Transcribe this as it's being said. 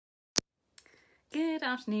Good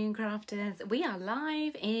afternoon, crafters. We are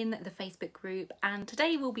live in the Facebook group, and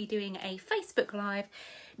today we'll be doing a Facebook Live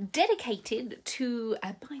dedicated to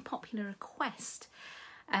a by popular request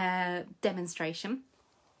demonstration.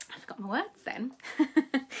 I've got my words then.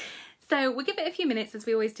 So we'll give it a few minutes, as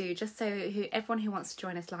we always do, just so everyone who wants to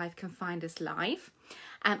join us live can find us live.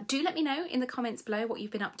 Do let me know in the comments below what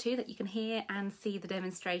you've been up to, that you can hear and see the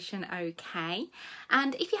demonstration okay.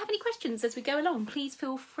 And if you have any questions as we go along, please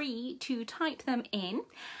feel free to type them in.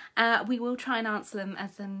 We will try and answer them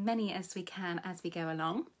as many as we can as we go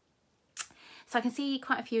along. So I can see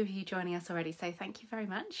quite a few of you joining us already, so thank you very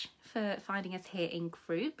much for finding us here in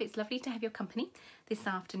group. It's lovely to have your company this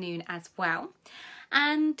afternoon as well.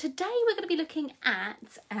 And today we're going to be looking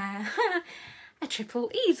at a triple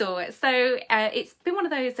easel. So it's been one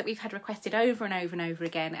of those that we've had requested over and over and over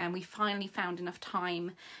again, and we finally found enough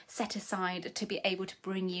time set aside to be able to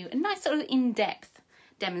bring you a nice sort of in-depth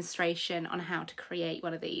demonstration on how to create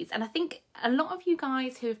one of these. And I think a lot of you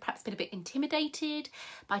guys who have perhaps been a bit intimidated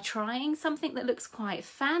by trying something that looks quite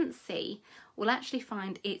fancy will actually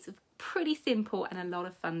find it's pretty simple and a lot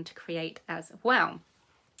of fun to create as well.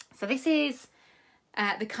 So this is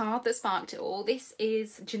the card that sparked it all. This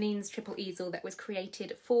is Janine's triple easel that was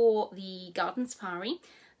created for the Garden Safari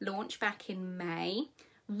launch back in May.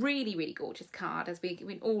 Really, really gorgeous card, as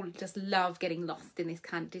we all just love getting lost in this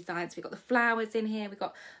kind of design. So we've got the flowers in here, we've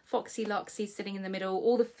got Foxy Loxy sitting in the middle,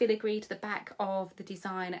 all the filigree to the back of the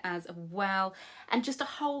design as well, and just a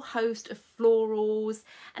whole host of florals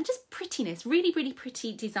and just prettiness, really, really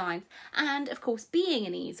pretty designs. And of course, being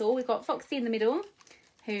an easel, we've got Foxy in the middle,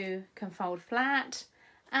 who can fold flat,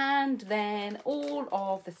 and then all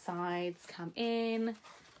of the sides come in.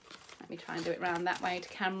 Let me try and do it round that way to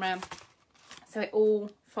camera. So it all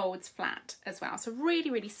folds flat as well. So really,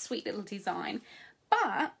 really sweet little design.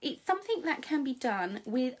 But it's something that can be done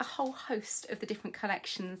with a whole host of the different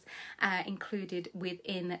collections included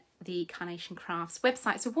within the Carnation Crafts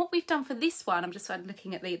website. So what we've done for this one, I'm just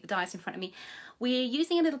looking at the dies in front of me, we're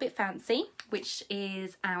using a little bit fancy, which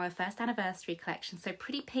is our first anniversary collection. So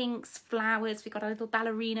pretty pinks, flowers, we've got a little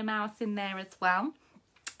ballerina mouse in there as well.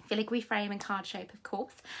 Filigree frame and card shape, of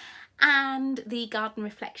course. And the garden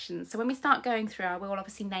reflections. So when we start going through, I will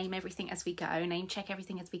obviously name everything as we go, name check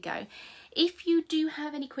everything as we go. If you do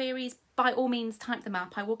have any queries, by all means type them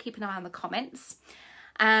up. I will keep an eye on the comments.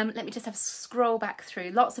 Let me just have a scroll back through.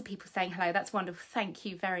 Lots of people saying hello. That's wonderful. Thank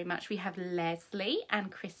you very much. We have Leslie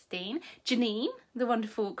and Christine. Janine, the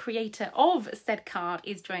wonderful creator of said card,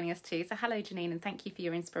 is joining us too. So hello, Janine, and thank you for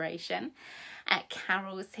your inspiration.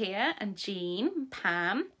 Carol's here, and Jean,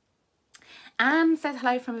 Pam. Anne says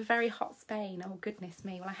hello from a very hot Spain. Oh, goodness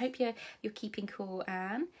me. Well, I hope you're keeping cool,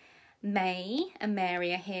 Anne. May and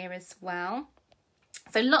Mary are here as well.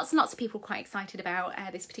 So lots and lots of people quite excited about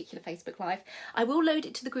this particular Facebook Live. I will load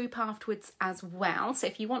it to the group afterwards as well. So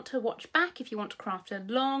if you want to watch back, if you want to craft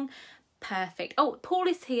along, perfect. Oh, Paul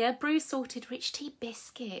is here. Brew sorted rich tea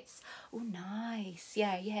biscuits. Oh, nice.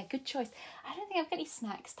 Yeah, good choice. I don't think I've got any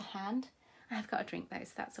snacks to hand. I've got a drink though,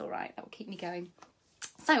 so that's all right. That will keep me going.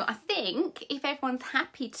 So I think if everyone's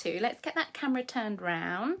happy to, let's get that camera turned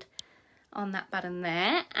round on that button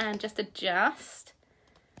there and just adjust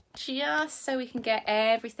just so we can get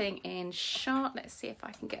everything in shot. Let's see if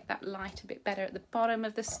I can get that light a bit better at the bottom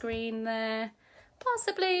of the screen there.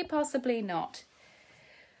 Possibly not.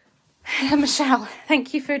 Michelle,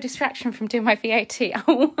 thank you for a distraction from doing my VAT.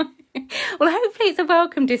 Oh, well, hopefully it's a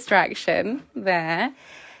welcome distraction there.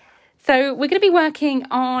 So we're going to be working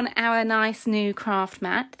on our nice new craft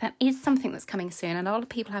mat. That is something that's coming soon, and a lot of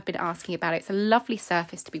people have been asking about it. It's a lovely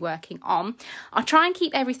surface to be working on. I'll try and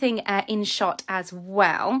keep everything in shot as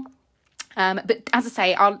well. But as I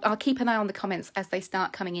say, I'll keep an eye on the comments as they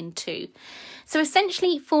start coming in too. So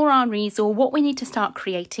essentially for our easel, what we need to start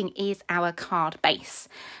creating is our card base.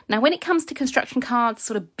 Now, when it comes to construction cards,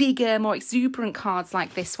 sort of bigger, more exuberant cards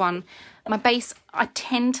like this one, my base, I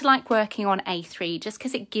tend to like working on A3 just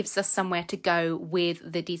because it gives us somewhere to go with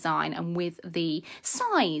the design and with the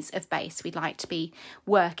size of base we'd like to be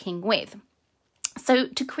working with. So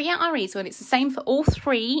to create our easel, and it's the same for all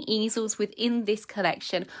three easels within this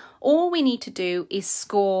collection, all we need to do is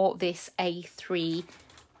score this A3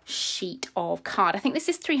 sheet of card. I think this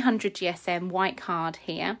is 300 GSM white card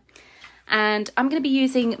here. And I'm going to be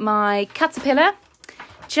using my Caterpillar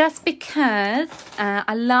just because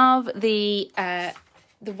I love the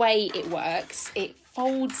way it works. It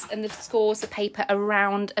folds and scores the paper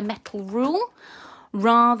around a metal rule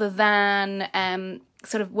rather than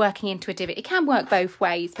sort of working into a divot. It can work both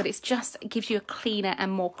ways, but it gives you a cleaner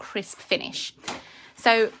and more crisp finish.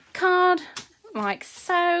 So card like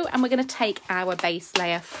so, and we're going to take our base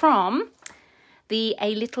layer from the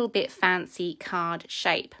A Little Bit Fancy card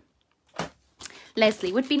shape.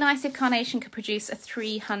 Leslie, would be nice if Carnation could produce a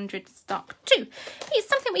 300 stock too. It's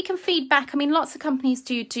something we can feed back. I mean, lots of companies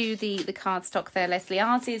do the card stock there, Leslie.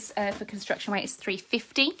 Ours is, for construction weight, is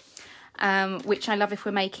 350, which I love if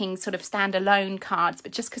we're making sort of standalone cards.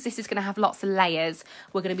 But just because this is going to have lots of layers,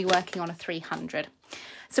 we're going to be working on a 300.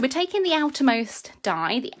 So we're taking the outermost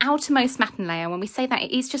die, the outermost matten layer. When we say that,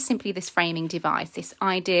 it is just simply this framing device, this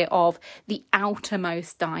idea of the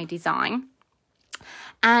outermost die design.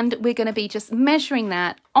 And we're going to be just measuring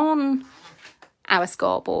that on our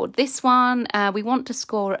scoreboard. This one, we want to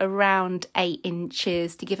score around 8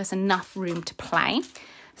 inches to give us enough room to play.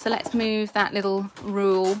 So let's move that little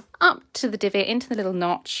rule up to the divot, into the little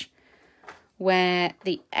notch where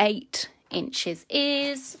the 8 inches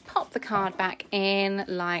is. Pop the card back in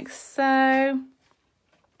like so.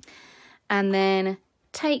 And then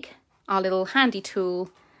take our little handy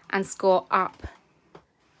tool and score up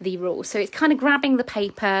the rule. So it's kind of grabbing the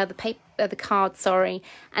card,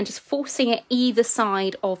 and just forcing it either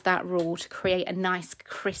side of that rule to create a nice,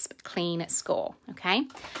 crisp, clean score. Okay, I'm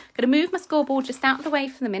going to move my scoreboard just out of the way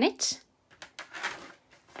for the minute,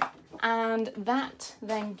 and that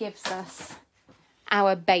then gives us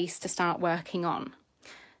our base to start working on.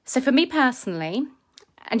 So for me personally,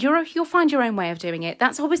 and you'll find your own way of doing it,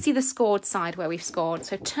 that's obviously the scored side where we've scored.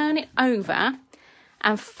 So turn it over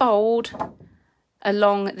and fold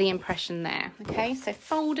along the impression there. Okay, so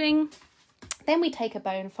folding, then we take a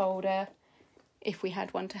bone folder if we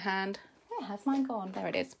had one to hand. Where has mine gone? There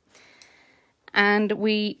it is. And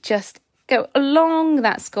we just go along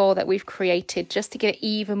that score that we've created just to give it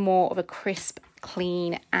even more of a crisp,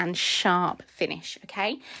 clean and sharp finish.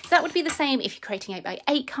 Okay, so that would be the same if you're creating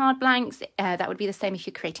 8x8 card blanks. That would be the same if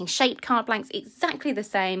you're creating shaped card blanks. Exactly the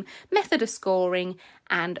same method of scoring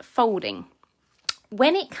and folding.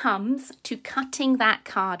 When it comes to cutting that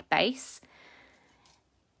card base,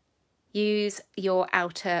 use your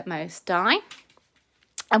outermost die.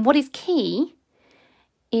 And what is key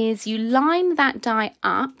is you line that die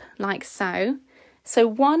up like so. So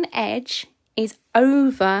one edge is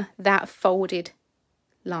over that folded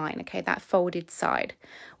line, okay, that folded side,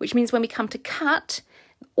 which means when we come to cut,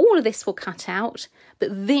 all of this will cut out,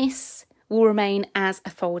 but this will remain as a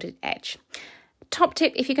folded edge. Top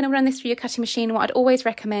tip, if you're going to run this through your cutting machine, what I'd always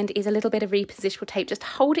recommend is a little bit of repositional tape. Just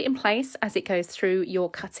hold it in place as it goes through your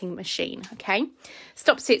cutting machine, okay?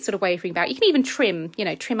 Stops it sort of wavering about. You can even trim,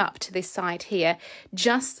 trim up to this side here,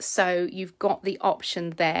 just so you've got the option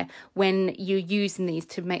there when you're using these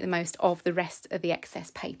to make the most of the rest of the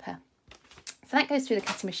excess paper. So that goes through the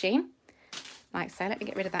cutting machine, like so. Let me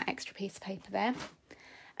get rid of that extra piece of paper there.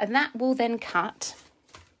 And that will then cut,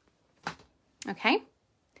 okay?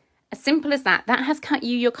 As simple as that. That has cut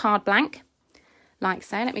you your card blank, like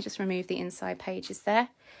so. Let me just remove the inside pages there.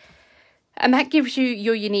 And that gives you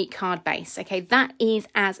your unique card base. Okay, that is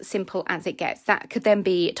as simple as it gets. That could then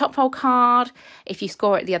be a top fold card. If you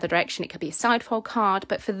score it the other direction, it could be a side fold card.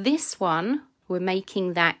 But for this one, we're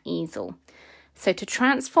making that easel. So to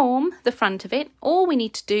transform the front of it, all we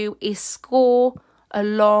need to do is score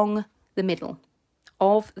along the middle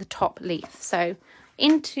of the top leaf. So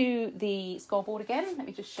into the scoreboard again, let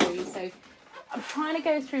me just show you. So I'm trying to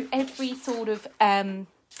go through every sort of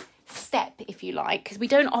step, if you like, because we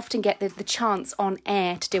don't often get the chance on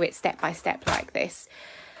air to do it step by step like this.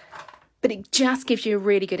 But it just gives you a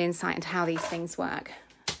really good insight into how these things work.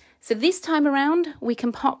 So this time around, we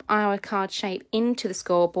can pop our card shape into the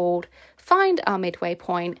scoreboard, find our midway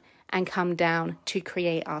point and come down to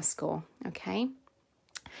create our score, okay?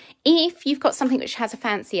 If you've got something which has a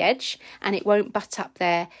fancy edge and it won't butt up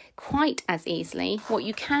there quite as easily, what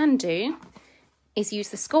you can do is use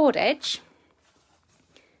the scored edge,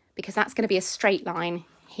 because that's going to be a straight line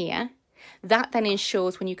here. That then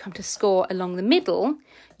ensures when you come to score along the middle,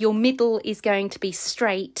 your middle is going to be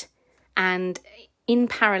straight and in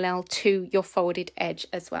parallel to your folded edge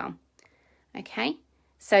as well. Okay,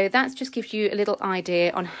 so that just gives you a little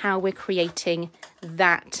idea on how we're creating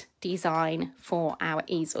that design for our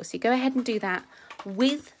easel. So you go ahead and do that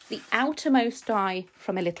with the outermost die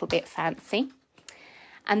from A Little Bit Fancy.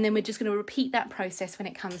 And then we're just going to repeat that process when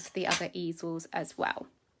it comes to the other easels as well.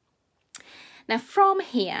 Now from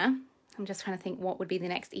here, I'm just trying to think what would be the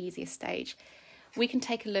next easiest stage. We can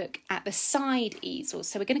take a look at the side easels.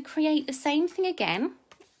 So we're going to create the same thing again,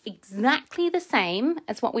 exactly the same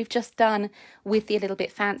as what we've just done with the A Little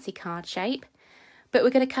Bit Fancy card shape, but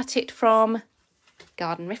we're going to cut it from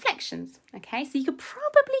Garden Reflections. Okay, so you could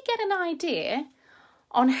probably get an idea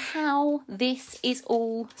on how this is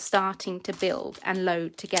all starting to build and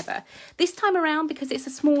load together. This time around, because it's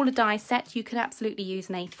a smaller die set, you can absolutely use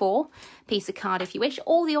an A4 piece of card if you wish,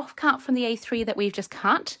 or the offcut from the A3 that we've just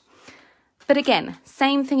cut. But again,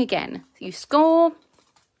 same thing again. You score,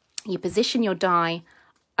 you position your die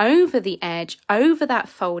over the edge, over that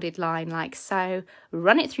folded line like so,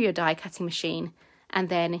 run it through your die cutting machine, and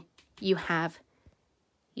then you have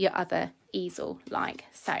your other easel like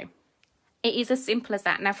so. It is as simple as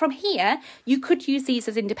that. Now from here, you could use these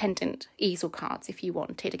as independent easel cards if you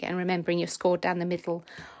wanted. Again, remembering you're scored down the middle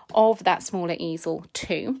of that smaller easel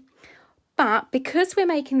too. But because we're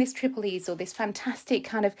making this triple easel, this fantastic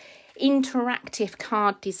kind of interactive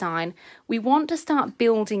card design, we want to start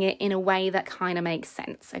building it in a way that kind of makes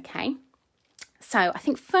sense, okay? So I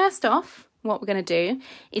think first off, what we're going to do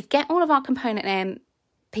is get all of our component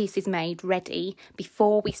pieces made ready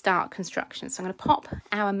before we start construction. So I'm going to pop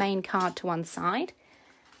our main card to one side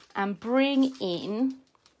and bring in,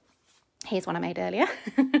 here's one I made earlier.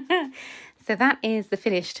 So that is the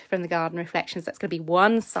finished from the Garden Reflections. That's going to be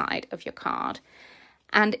one side of your card.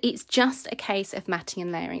 And it's just a case of matting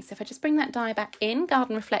and layering. So if I just bring that die back in,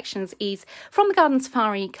 Garden Reflections is from the Garden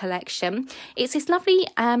Safari collection. It's this lovely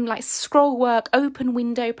like scroll work, open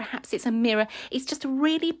window, perhaps it's a mirror. It's just a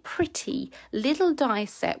really pretty little die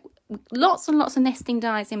set, lots and lots of nesting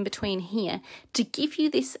dies in between here to give you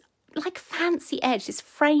this like fancy edge, this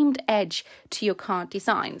framed edge to your card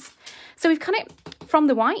designs. So we've cut it from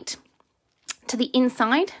the white to the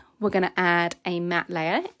inside. We're going to add a matte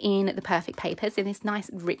layer in the Perfect Papers in this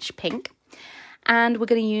nice rich pink. And we're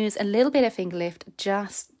going to use a little bit of finger lift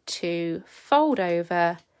just to fold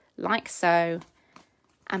over like so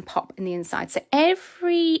and pop in the inside. So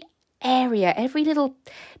every area, every little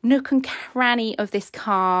nook and cranny of this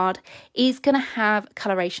card is going to have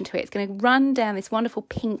coloration to it. It's going to run down this wonderful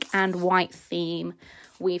pink and white theme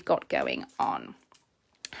we've got going on.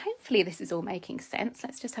 Hopefully this is all making sense.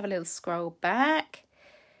 Let's just have a little scroll back.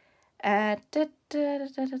 No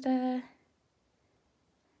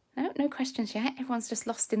questions yet. Everyone's just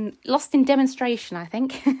lost in demonstration, I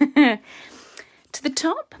think. To the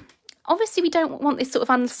top, obviously we don't want this sort of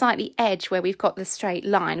unsightly edge where we've got the straight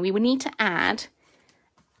line. We will need to add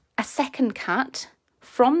a second cut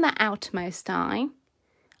from that outermost die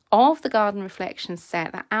of the Garden Reflections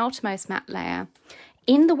set, that outermost matte layer,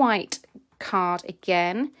 in the white card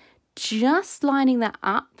again, just lining that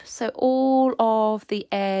up so all of the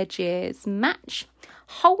edges match,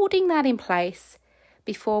 holding that in place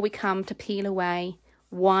before we come to peel away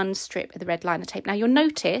one strip of the red liner tape. Now you'll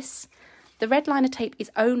notice the red liner tape is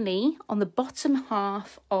only on the bottom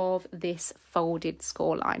half of this folded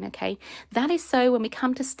score line, okay? That is so when we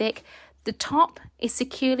come to stick, the top is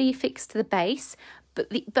securely fixed to the base, but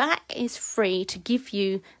the back is free to give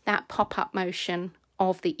you that pop-up motion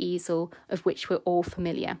of the easel of which we're all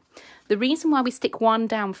familiar. The reason why we stick one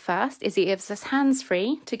down first is it gives us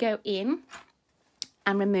hands-free to go in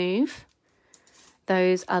and remove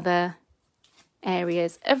those other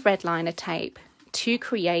areas of red liner tape to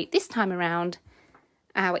create, this time around,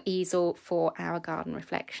 our easel for our Garden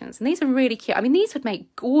Reflections. And these are really cute. I mean, these would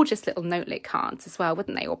make gorgeous little notelet cards as well,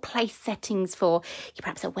 wouldn't they? Or place settings for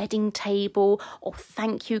perhaps a wedding table, or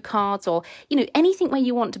thank you cards, or, you know, anything where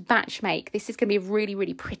you want to batch make. This is going to be a really,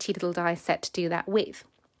 really pretty little die set to do that with.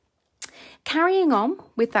 Carrying on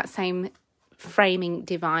with that same framing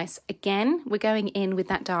device, again, we're going in with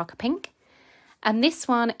that darker pink. And this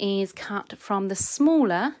one is cut from the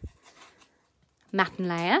smaller matte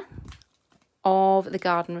layer of the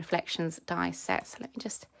Garden Reflections die set. So let me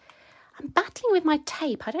just, I'm battling with my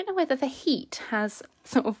tape. I don't know whether the heat has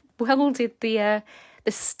sort of welded the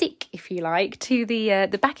stick, if you like, to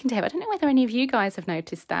the backing tape. I don't know whether any of you guys have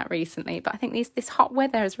noticed that recently, but I think this hot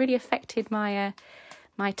weather has really affected my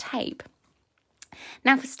my tape.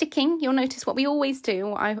 Now for sticking, you'll notice what we always do,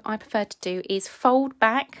 what I prefer to do, is fold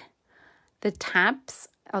back the tabs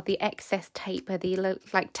of the excess tape, or the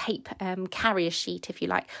like tape carrier sheet, if you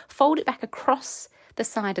like, fold it back across the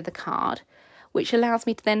side of the card, which allows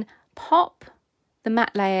me to then pop the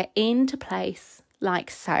matte layer into place like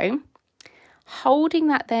so, holding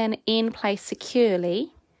that then in place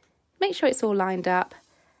securely, make sure it's all lined up,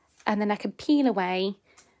 and then I can peel away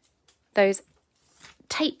those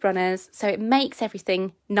tape runners so it makes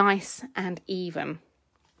everything nice and even.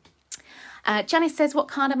 Janice says, what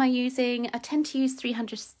card am I using? I tend to use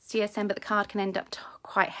 300 CSM, but the card can end up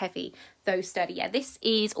quite heavy, though sturdy. Yeah, this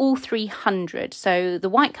is all 300. So the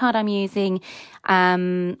white card I'm using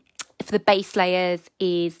for the base layers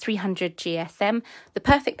is 300 GSM. The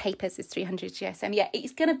Perfect Papers is 300 GSM. Yeah,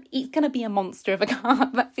 it's gonna be a monster of a card.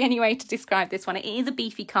 That's the only way to describe this one. It is a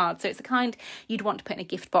beefy card, so it's the kind you'd want to put in a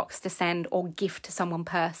gift box to send or gift to someone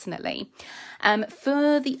personally.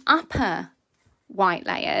 For the upper white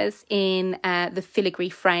layers in the filigree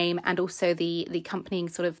frame and also the accompanying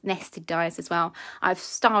sort of nested dies as well, I've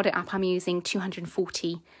styled it up. I'm using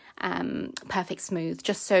 240 Perfect Smooth,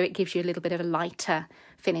 just so it gives you a little bit of a lighter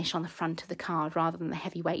finish on the front of the card rather than the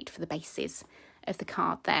heavy weight for the bases of the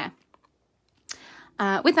card there.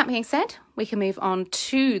 With that being said, we can move on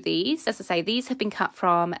to these. As I say, these have been cut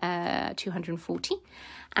from 240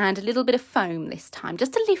 and a little bit of foam this time,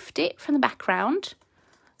 just to lift it from the background,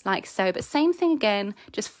 like so. But same thing again,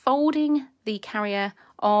 just folding the carrier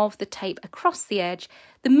of the tape across the edge.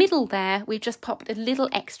 The middle there, we've just popped a little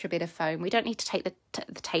extra bit of foam. We don't need to take the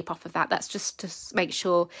tape off of that. That's just to make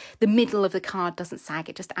sure the middle of the card doesn't sag.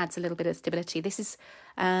 It just adds a little bit of stability. This is,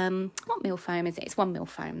 what mil foam is it? It's 1 mil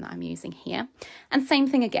foam that I'm using here. And same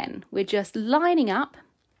thing again. We're just lining up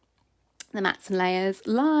the mats and layers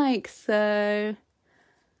like so,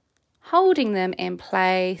 holding them in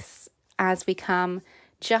place as we come,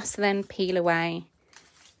 just then peel away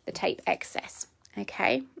the tape excess.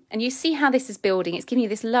 Okay, and you see how this is building. It's giving you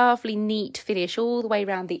this lovely, neat finish all the way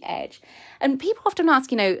around the edge. And people often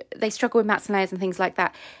ask, you know, they struggle with mats and layers and things like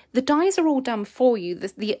that. The dies are all done for you.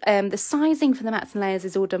 The sizing for the mats and layers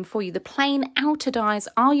is all done for you. The plain outer dies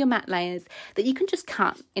are your matte layers that you can just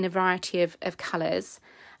cut in a variety of colours.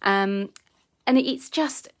 And it's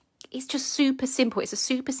just super simple. It's a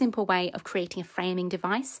super simple way of creating a framing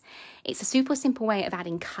device. It's a super simple way of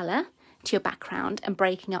adding colour to your background and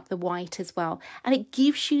breaking up the white as well. And it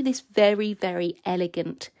gives you this very, very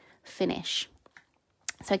elegant finish.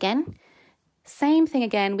 So again, same thing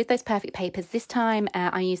again with those Perfect Papers. This time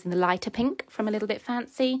I'm using the lighter pink from A Little Bit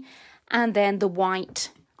Fancy, and then the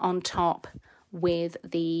white on top with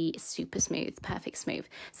the super smooth, Perfect Smooth.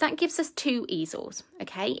 So that gives us 2 easels,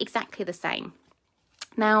 okay? Exactly the same.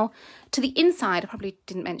 Now, to the inside, I probably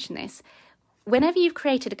didn't mention this. Whenever you've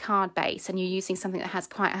created a card base and you're using something that has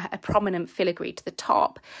quite a prominent filigree to the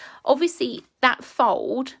top, obviously that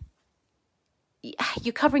fold,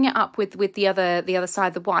 you're covering it up with the other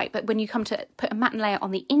side, the white. But when you come to put a matte layer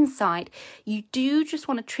on the inside, you do just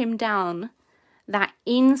want to trim down that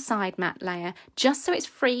inside matte layer just so it's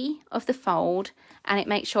free of the fold, and it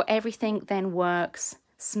makes sure everything then works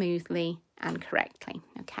smoothly and correctly.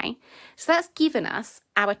 Okay, so that's given us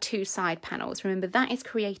our 2 side panels. Remember, that is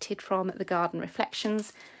created from the Garden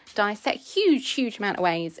Reflections die set. Huge amount of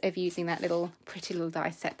ways of using that pretty little die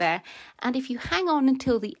set there. And if you hang on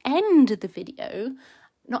until the end of the video,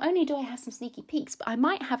 not only do I have some sneaky peeks, but I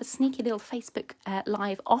might have a sneaky little Facebook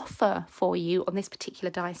live offer for you on this particular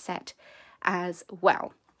die set as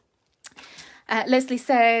well. Leslie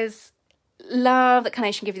says, love that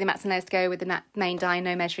Carnation give you the mats and layers to go with the main die,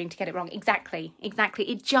 no measuring to get it wrong. Exactly.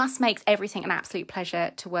 It just makes everything an absolute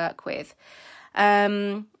pleasure to work with.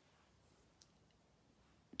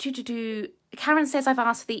 Karen says, I've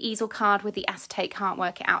asked for the easel card with the acetate, can't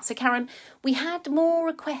work it out. So Karen, we had more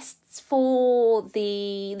requests for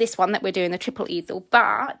this one that we're doing, the triple easel,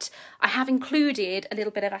 but I have included a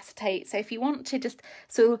little bit of acetate. So if you want to just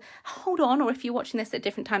sort of hold on, or if you're watching this at a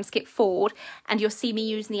different time, skip forward and you'll see me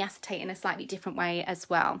using the acetate in a slightly different way as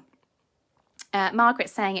well.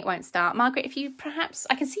 Margaret's saying it won't start. Margaret, if you perhaps,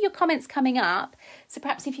 I can see your comments coming up, so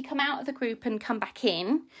perhaps if you come out of the group and come back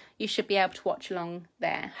in, you should be able to watch along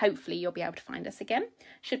there. Hopefully you'll be able to find us again.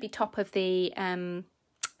 Should be top of the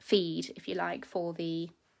feed, if you like, for the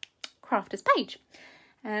crafters page.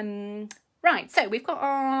 Right, so we've got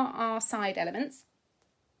our side elements.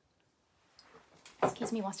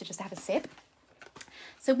 Excuse me whilst I just have a sip.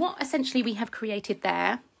 So what essentially we have created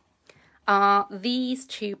there are these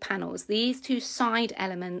 2 panels, these 2 side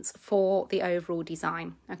elements for the overall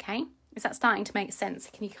design. Okay, is that starting to make sense?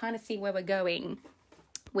 Can you kind of see where we're going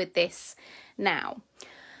with this now?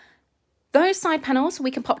 Those side panels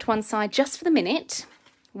we can pop to one side just for the minute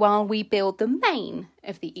while we build the main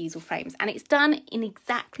of the easel frames, and it's done in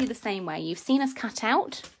exactly the same way. You've seen us cut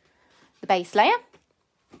out the base layer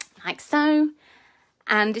like so.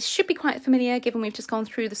 And it should be quite familiar given we've just gone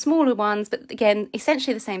through the smaller ones, but again,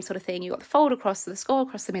 essentially the same sort of thing. You've got the fold across, the score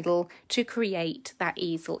across the middle to create that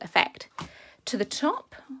easel effect. To the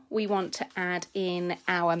top, we want to add in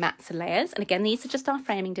our mats and layers. And again, these are just our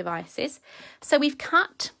framing devices. So we've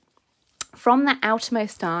cut from that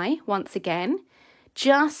outermost die, once again,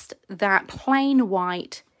 just that plain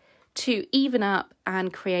white to even up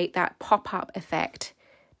and create that pop-up effect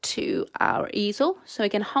to our easel. So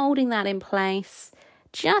again, holding that in place,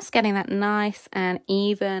 just getting that nice and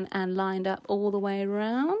even and lined up all the way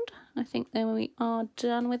around. I think then we are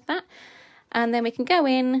done with that. And then we can go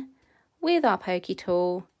in with our pokey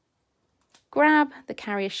tool, grab the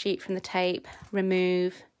carrier sheet from the tape,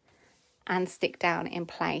 remove, and stick down in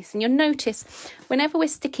place. And you'll notice whenever we're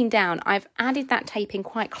sticking down, I've added that tape in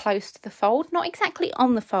quite close to the fold, not exactly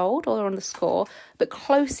on the fold or on the score, but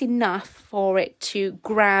close enough for it to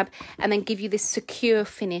grab and then give you this secure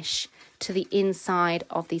finish to the inside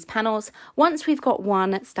of these panels. Once we've got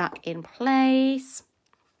one stuck in place,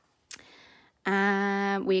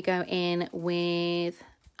 we go in with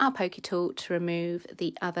our pokey tool to remove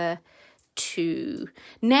the other two.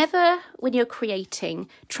 Never, when you're creating,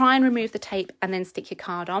 try and remove the tape and then stick your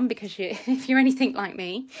card on, because if you're anything like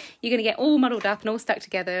me, you're going to get all muddled up and all stuck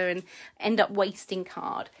together and end up wasting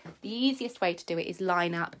card. The easiest way to do it is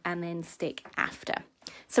line up and then stick after.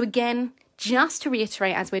 So again, just to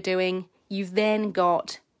reiterate as we're doing, you've then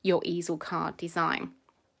got your easel card design.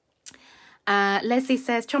 Leslie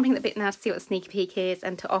says, chomping the bit now to see what the sneaky peek is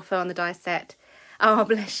and to offer on the die set. Oh,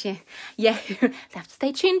 bless you. Yeah, you'll have to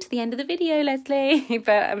stay tuned to the end of the video, Leslie,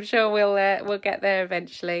 but I'm sure we'll get there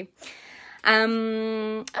eventually.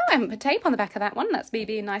 Oh, I haven't put tape on the back of that one. That's me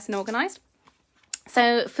being nice and organised.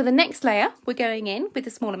 So for the next layer, we're going in with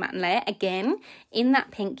the smaller matten layer. Again, in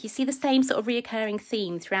that pink, you see the same sort of reoccurring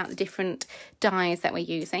theme throughout the different dyes that we're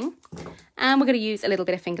using. And we're going to use a little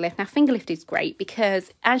bit of finger lift. Now, finger lift is great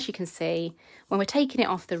because, as you can see, when we're taking it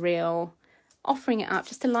off the reel, offering it up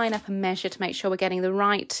just to line up and measure to make sure we're getting the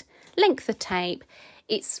right length of tape,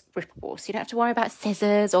 it's rippable. So you don't have to worry about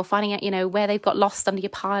scissors or finding out, you know, where they've got lost under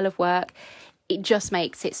your pile of work. It just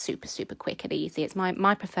makes it super, super quick and easy. It's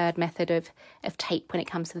my preferred method of tape when it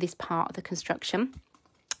comes to this part of the construction.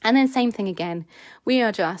 And then same thing again. We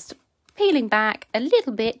are just peeling back a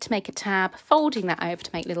little bit to make a tab, folding that over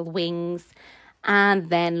to make little wings, and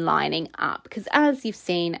then lining up. Because as you've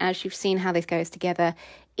seen how this goes together,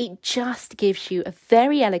 it just gives you a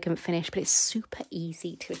very elegant finish, but it's super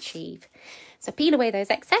easy to achieve. So peel away those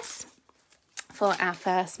excess for our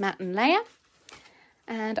first matten layer.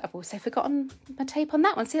 And I've also forgotten my tape on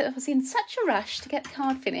that one. See, I was in such a rush to get the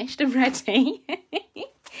card finished and ready.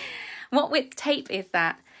 What width tape is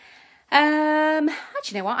that?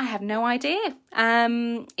 Actually, you know what? I have no idea.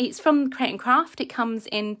 It's from Create and Craft. It comes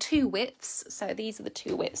in 2 widths. So these are the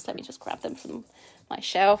 2 widths. Let me just grab them from my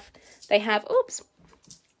shelf. They have,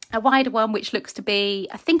 a wider one, which looks to be,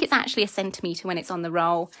 I think it's actually 1 centimetre when it's on the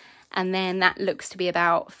roll. And then that looks to be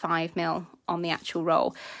about 5 mil on the actual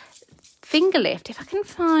roll. Finger lift, if I can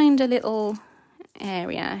find a little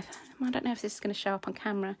area, I don't know if this is going to show up on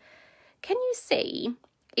camera. Can you see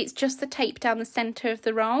it's just the tape down the centre of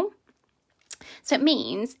the roll? So it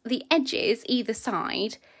means the edges either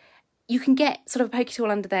side, you can get sort of a pokey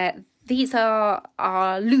tool under there. These are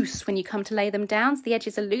loose when you come to lay them down, so the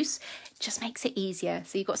edges are loose. It just makes it easier,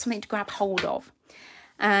 so you've got something to grab hold of.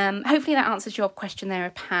 Hopefully that answers your question there,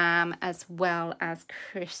 Pam, as well as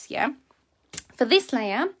Chris, yeah? For this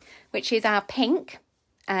layer, which is our pink,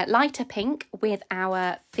 lighter pink with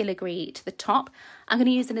our filigree to the top, I'm going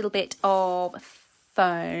to use a little bit of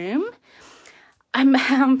foam.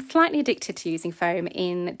 I'm slightly addicted to using foam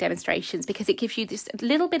in demonstrations because it gives you this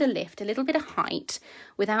little bit of lift, a little bit of height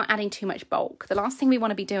without adding too much bulk. The last thing we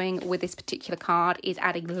want to be doing with this particular card is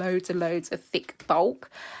adding loads and loads of thick bulk.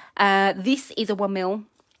 This is a 1mm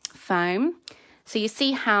foam. So you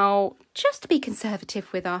see how, just to be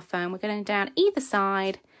conservative with our foam, we're going down either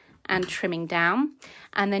side and trimming down.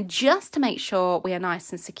 And then just to make sure we are nice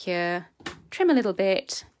and secure, trim a little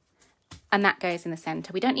bit, and that goes in the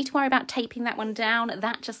centre. We don't need to worry about taping that one down.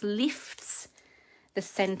 That just lifts the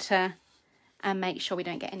centre and make sure we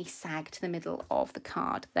don't get any sag to the middle of the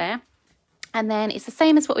card there. And then it's the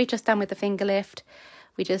same as what we've just done with the finger lift.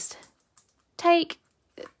 We just take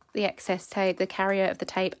the excess tape, the carrier of the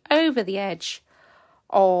tape, over the edge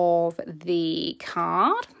of the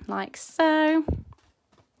card, like so,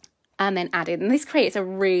 and then add it. And this creates a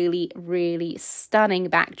really, really stunning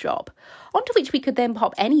backdrop, onto which we could then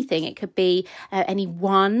pop anything. It could be any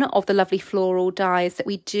one of the lovely floral dies that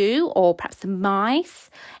we do, or perhaps the mice,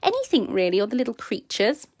 anything really, or the little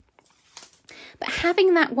creatures. But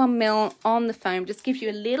having that 1mm on the foam just gives you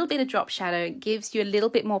a little bit of drop shadow. It gives you a little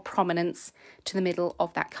bit more prominence to the middle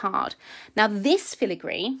of that card. Now this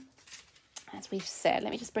filigree, as we've said,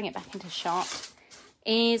 let me just bring it back into shot,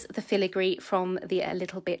 is the filigree from the A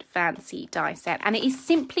Little Bit Fancy die set. And it is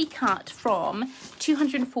simply cut from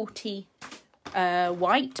 240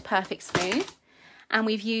 white, perfect smooth. And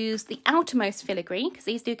we've used the outermost filigree, because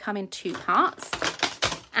these do come in 2 parts,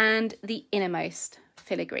 and the innermost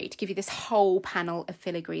filigree to give you this whole panel of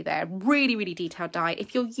filigree there. Really, really detailed die.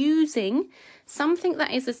 If you're using something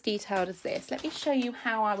that is as detailed as this, let me show you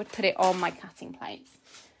how I would put it on my cutting plates.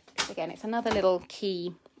 Because again, it's another little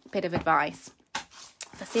key bit of advice.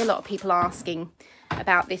 I see a lot of people asking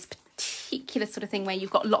about this particular sort of thing where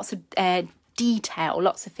you've got lots of detail,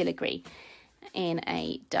 lots of filigree in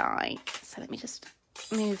a die. So let me just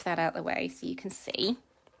move that out of the way so you can see.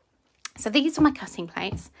 So these are my cutting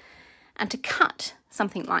plates. And to cut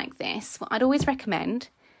something like this, what I'd always recommend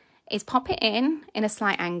is pop it in a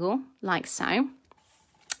slight angle, like so.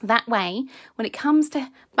 That way, when it comes to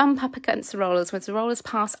bump up against the rollers, when the rollers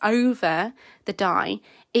pass over the die,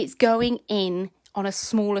 it's going in on a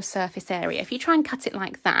smaller surface area. If you try and cut it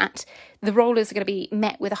like that, the rollers are going to be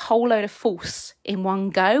met with a whole load of force in one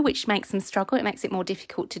go, which makes them struggle. It makes it more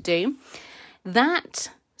difficult to do.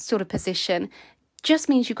 That sort of position just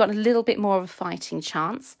means you've got a little bit more of a fighting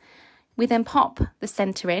chance. We then pop the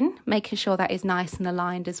centre in, making sure that is nice and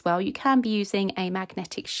aligned as well. You can be using a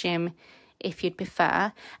magnetic shim if you'd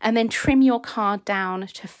prefer, and then trim your card down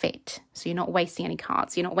to fit. So you're not wasting any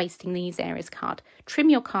cards. You're not wasting these areas card. Trim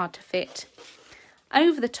your card to fit.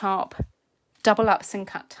 Over the top, double ups and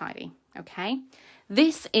cut tidy, okay?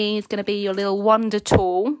 This is going to be your little wonder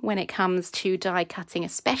tool when it comes to die cutting,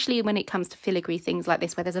 especially when it comes to filigree things like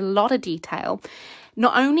this, where there's a lot of detail.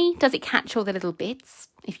 Not only does it catch all the little bits,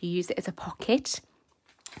 if you use it as a pocket,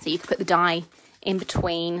 so you can put the die in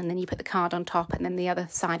between and then you put the card on top and then the other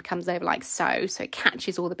side comes over like so. So it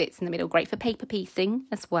catches all the bits in the middle. Great for paper piecing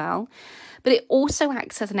as well. But it also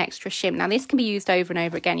acts as an extra shim. Now this can be used over and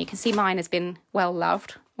over again. You can see mine has been well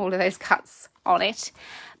loved, all of those cuts on it.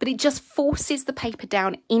 But it just forces the paper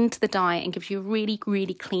down into the die and gives you a really,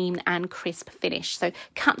 really clean and crisp finish. So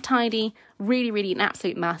cut tidy, really, really an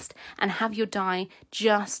absolute must. And have your die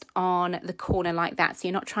just on the corner like that. So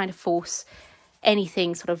you're not trying to force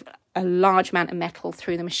anything, sort of a large amount of metal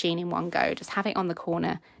through the machine in one go. Just have it on the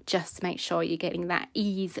corner just to make sure you're getting that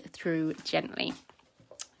ease through gently.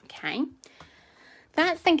 Okay,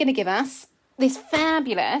 that's then going to give us this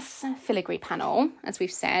fabulous filigree panel, as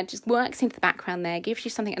we've said, just works into the background there, gives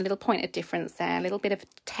you something, a little point of difference there, a little bit of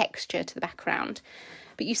texture to the background.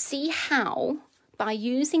 But you see how by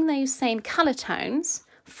using those same colour tones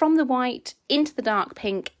from the white into the dark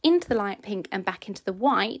pink, into the light pink and back into the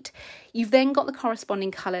white, you've then got the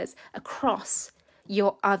corresponding colours across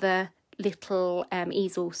your other little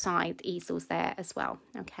easel side easels there as well.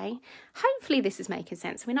 Okay, hopefully this is making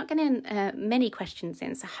sense. We're not getting many questions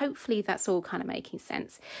in, so hopefully that's all kind of making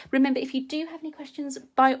sense. Remember, if you do have any questions,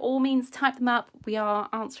 by all means type them up. We are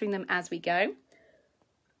answering them as we go.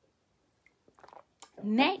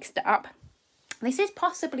 Next up, this is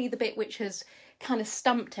possibly the bit which has kind of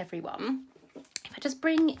stumped everyone. If I just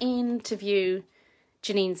bring into view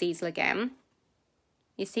Janine's easel again,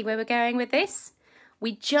 you see where we're going with this?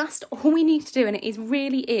 All we need to do, and it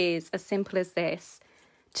really is as simple as this,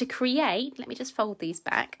 to create, let me just fold these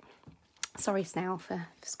back. Sorry, Snail, for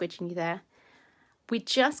squidging you there. We're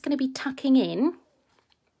just going to be tucking in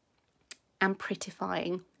and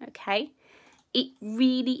prettifying, okay? It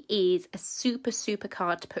really is a super, super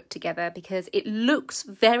card to put together because it looks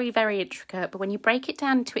very, very intricate, but when you break it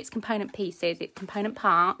down into its component pieces, its component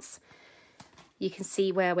parts, you can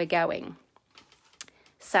see where we're going.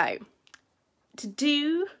 So, to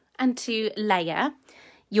do and to layer,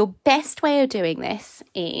 your best way of doing this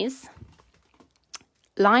is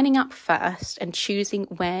lining up first and choosing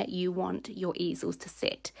where you want your easels to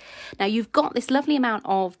sit. Now you've got this lovely amount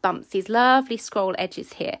of bumps, these lovely scroll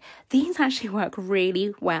edges here. These actually work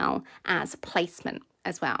really well as placement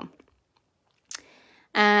as well.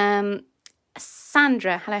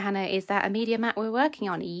 Sandra, hello Hannah, is that a media mat we're working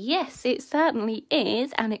on? Yes, it certainly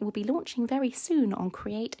is, and it will be launching very soon on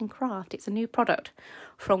Create and Craft. It's a new product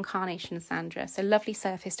from Carnation, Sandra, so lovely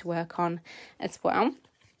surface to work on as well.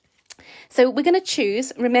 So we're going to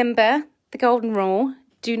choose, remember the golden rule,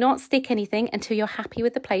 do not stick anything until you're happy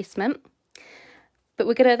with the placement. But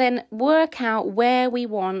we're going to then work out where we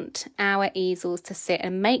want our easels to sit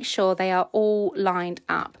and make sure they are all lined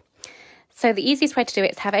up. So the easiest way to do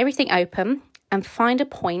it is have everything open and find a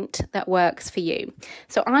point that works for you.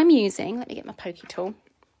 So I'm using, let me get my pokey tool.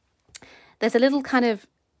 There's a little kind of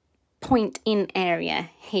point in area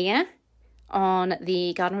here on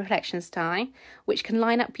the Garden Reflections die, which can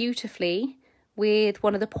line up beautifully with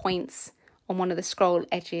one of the points on one of the scroll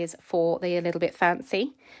edges for the a little bit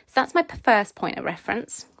fancy. So that's my first point of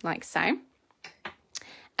reference, like so.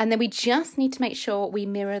 And then we just need to make sure we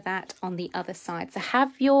mirror that on the other side. So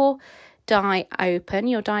have your die open,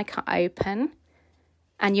 your die cut open,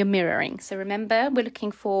 and you're mirroring. So remember, we're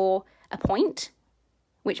looking for a point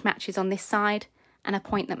which matches on this side and a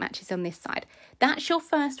point that matches on this side. That's your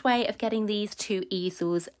first way of getting these two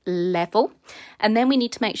easels level. And then we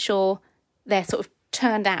need to make sure they're sort of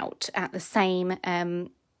turned out at the same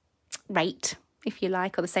rate, if you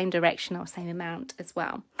like, or the same direction or same amount as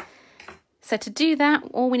well. So to do that,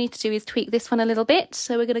 all we need to do is tweak this one a little bit.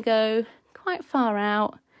 So we're going to go quite far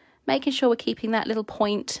out, making sure we're keeping that little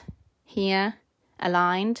point here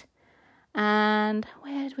aligned. And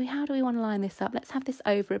how do we want to line this up? Let's have this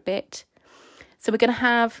over a bit. So we're going to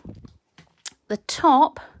have the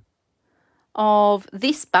top of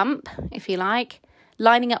this bump, if you like,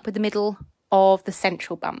 lining up with the middle of the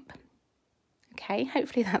central bump. Okay,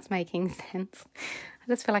 hopefully that's making sense. I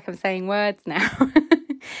just feel like I'm saying words now.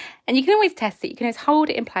 And you can always test it. You can always hold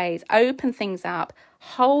it in place, open things up,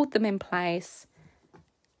 hold them in place,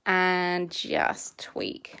 and just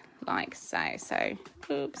tweak like so. So,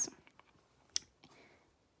 oops.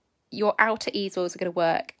 Your outer easels are going to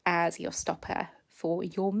work as your stopper for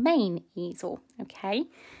your main easel, okay?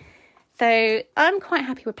 So I'm quite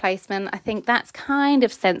happy with placement. I think that's kind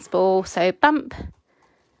of sensible. So bump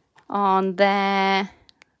on there,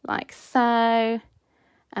 like so,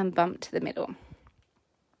 and bump to the middle.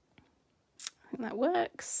 I think that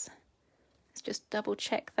works. Let's just double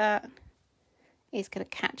check that. It's going to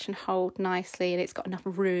catch and hold nicely, and it's got enough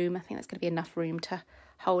room. I think that's going to be enough room to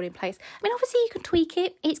hold in place. I mean, obviously you can tweak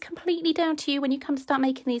it. It's completely down to you when you come to start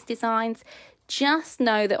making these designs. Just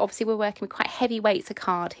know that obviously we're working with quite heavy weights of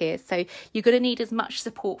card here, so you're going to need as much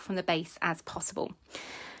support from the base as possible.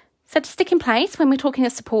 So to stick in place, when we're talking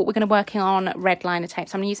of support, we're going to be working on red liner tape.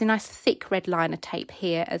 So I'm using nice thick red liner tape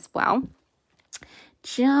here as well.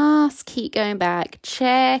 Just keep going back,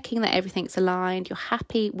 checking that everything's aligned. You're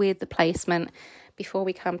happy with the placement before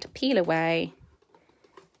we come to peel away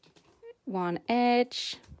one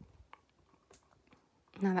edge.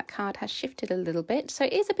 Now that card has shifted a little bit, so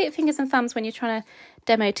it is a bit fingers and thumbs when you're trying to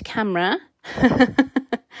demo to camera.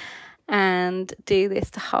 And do this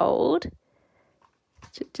to hold.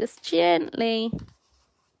 Just gently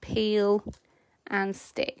peel and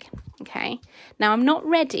stick. Okay, now I'm not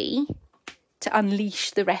ready to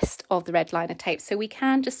unleash the rest of the red liner tape, so we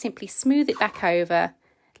can just simply smooth it back over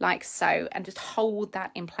like so and just hold that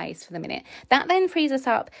in place for the minute. That then frees us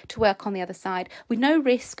up to work on the other side with no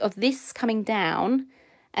risk of this coming down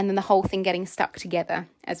and then the whole thing getting stuck together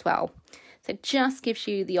as well. So it just gives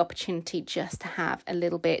you the opportunity just to have a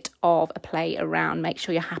little bit of a play around. Make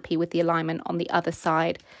sure you're happy with the alignment on the other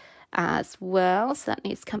side as well. So that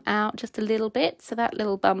needs to come out just a little bit. So that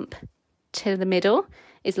little bump to the middle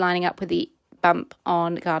is lining up with the bump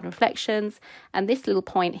on Garden Reflections. And this little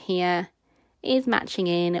point here is matching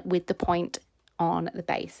in with the point on the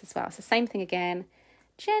base as well. So same thing again,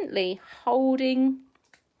 gently holding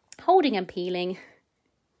and peeling.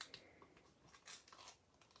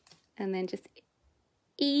 And then just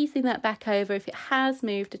easing that back over if it has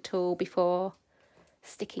moved at all before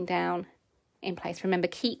sticking down in place. Remember,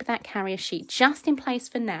 keep that carrier sheet just in place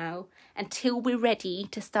for now until we're ready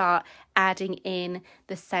to start adding in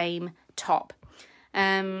the same top.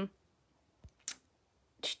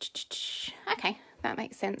 Okay, that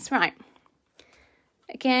makes sense. Right.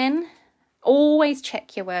 Again, always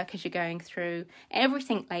check your work as you're going through.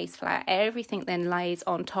 Everything lays flat, everything then lays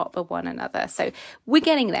on top of one another. So we're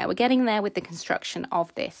getting there with the construction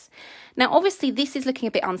of this. Now obviously this is looking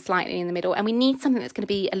a bit unsightly in the middle, and we need something that's going to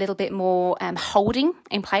be a little bit more holding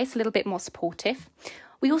in place, a little bit more supportive.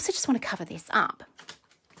 We also just want to cover this up.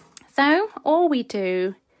 So all we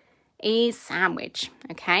do is sandwich,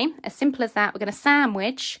 okay? As simple as that. We're going to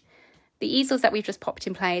sandwich the easels that we've just popped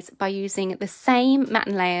in place by using the same matte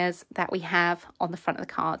layers that we have on the front of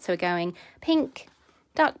the card. So we're going pink,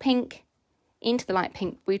 dark pink, into the light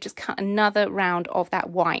pink. We've just cut another round of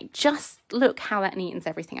that white. Just look how that neatens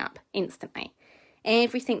everything up instantly.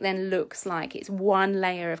 Everything then looks like it's one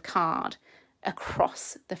layer of card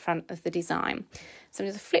across the front of the design. So I'm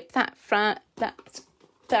going to flip that front, that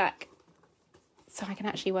back, so I can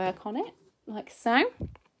actually work on it like so.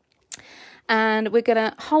 And we're going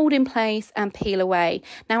to hold in place and peel away.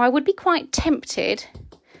 Now I would be quite tempted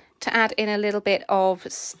to add in a little bit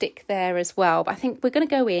of stick there as well, but I think we're going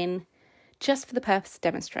to go in just for the purpose of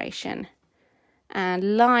demonstration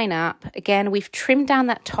and line up. Again, we've trimmed down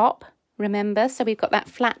that top, remember, so we've got that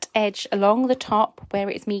flat edge along the top where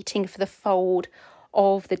it's meeting for the fold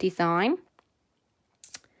of the design.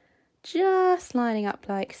 Just lining up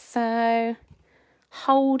like so,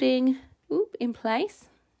 holding in place.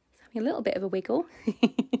 A little bit of a wiggle.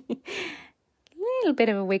 Little bit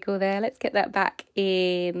of a wiggle there. Let's get that back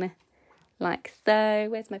in like so.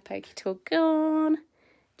 Where's my pokey tool gone?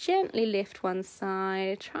 Gently lift one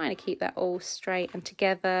side, trying to keep that all straight and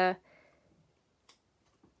together.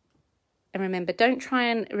 And remember, don't try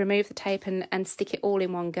and remove the tape and stick it all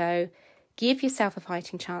in one go. Give yourself a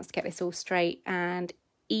fighting chance to get this all straight and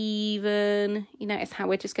even. You notice how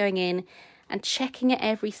we're just going in and checking at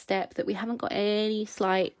every step that we haven't got any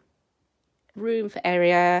slight room for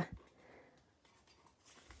error.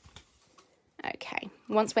 Okay,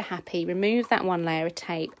 once we're happy, remove that one layer of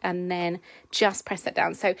tape and then just press that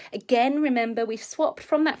down. So again, remember, we've swapped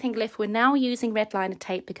from that finger lift. We're now using red liner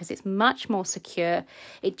tape because it's much more secure.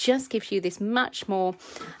 It just gives you this much more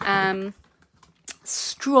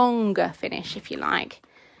stronger finish, if you like.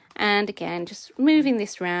 And again, just moving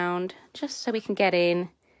this round just so we can get in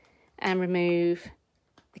and remove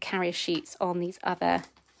the carrier sheets on these other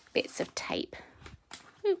bits of tape.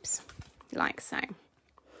 Oops, like so.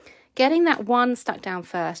 Getting that one stuck down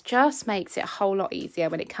first just makes it a whole lot easier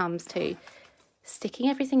when it comes to sticking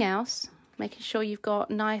everything else, making sure you've got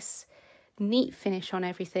nice, neat finish on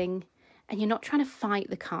everything, and you're not trying to fight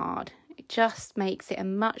the card. It just makes it a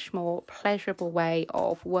much more pleasurable way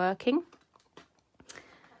of working.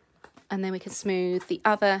 And then we can smooth the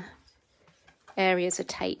other areas of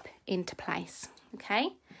tape into place. Okay,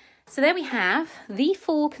 so there we have the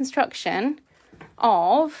full construction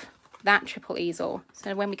of that triple easel.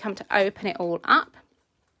 So when we come to open it all up,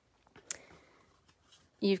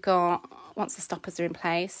 you've got, once the stoppers are in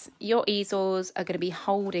place, your easels are going to be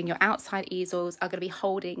holding, your outside easels are going to be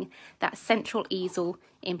holding that central easel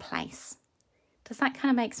in place. Does that kind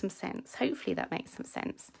of make some sense? Hopefully that makes some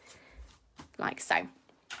sense. Like so.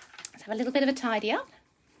 Let's have a little bit of a tidy up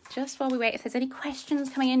just while we wait. If there's any questions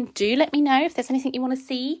coming in, do let me know. If there's anything you want to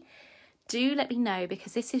see, do let me know,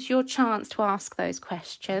 because this is your chance to ask those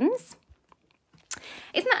questions.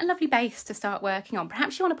 Isn't that a lovely base to start working on?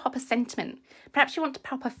 Perhaps you want to pop a sentiment. Perhaps you want to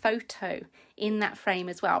pop a photo in that frame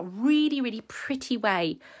as well. Really, really pretty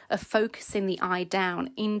way of focusing the eye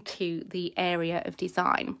down into the area of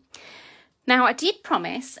design. Now, I did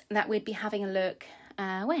promise that we'd be having a look,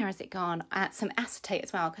 where has it gone, at some acetate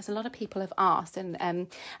as well, because a lot of people have asked. And I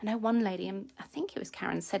know one lady, I think it was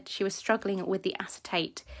Karen, said she was struggling with the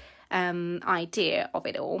acetate idea of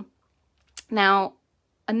it all. Now,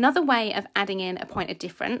 another way of adding in a point of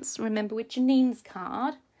difference, remember with Janine's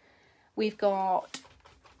card, we've got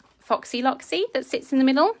Foxy Loxy that sits in the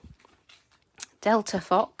middle. Delta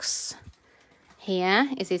Fox here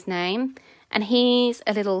is his name, and he's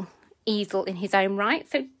a little easel in his own right.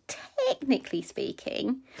 So technically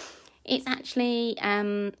speaking, it's actually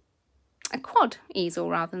a quad easel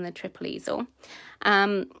rather than the triple easel.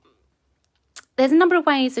 There's a number of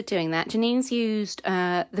ways of doing that. Janine's used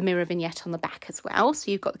the mirror vignette on the back as well, so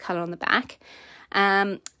you've got the colour on the back.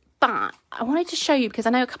 But I wanted to show you, because I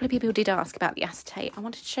know a couple of people did ask about the acetate, I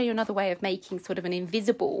wanted to show you another way of making sort of an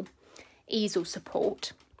invisible easel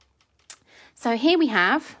support. So here we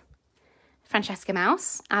have Francesca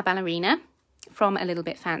Mouse, our ballerina, from A Little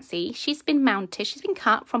Bit Fancy. She's been mounted, she's been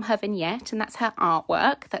cut from her vignette, and that's her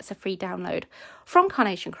artwork. That's a free download from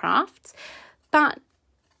Carnation Crafts. But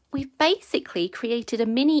we've basically created a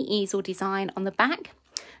mini easel design on the back.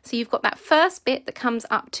 So you've got that first bit that comes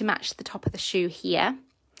up to match the top of the shoe here,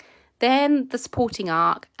 then the supporting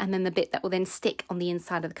arc, and then the bit that will then stick on the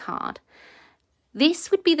inside of the card.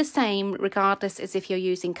 This would be the same regardless as if you're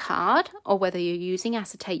using card or whether you're using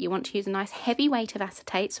acetate. You want to use a nice heavy weight of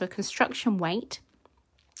acetate, so a construction weight.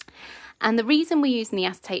 And the reason we're using the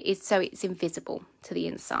acetate is so it's invisible to the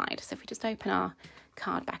inside. So if we just open our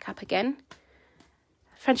card back up again,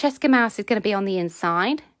 Francesca Mouse is going to be on the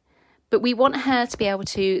inside, but we want her to be able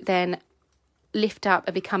to then lift up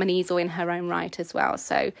and become an easel in her own right as well.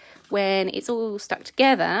 So when it's all stuck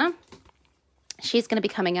together, she's going to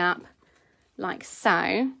be coming up like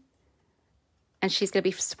so, and she's going to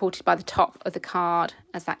be supported by the top of the card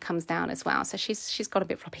as that comes down as well. So she's got a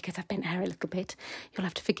bit floppy because I've bent her a little bit. You'll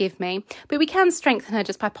have to forgive me. But we can strengthen her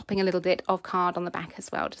just by popping a little bit of card on the back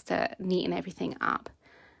as well, just to neaten everything up.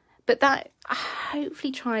 But that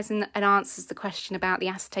hopefully tries and answers the question about the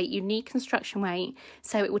acetate. You need construction weight,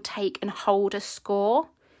 so it will take and hold a score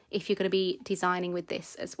if you're going to be designing with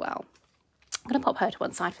this as well. I'm going to pop her to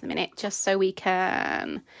one side for the minute, just so we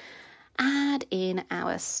can add in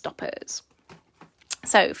our stoppers.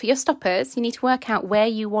 So for your stoppers, you need to work out where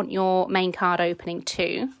you want your main card opening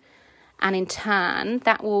to, and in turn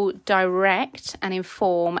that will direct and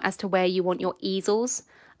inform as to where you want your easels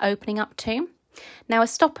opening up to. Now a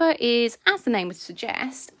stopper is, as the name would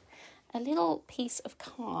suggest, a little piece of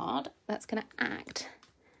card that's going to act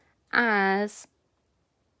as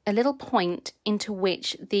a little point into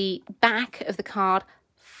which the back of the card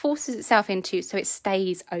forces itself into, so it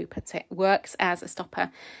stays open, so it works as a stopper.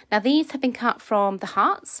 Now these have been cut from the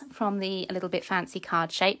hearts, from the A Little Bit Fancy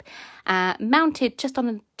card shape, mounted just on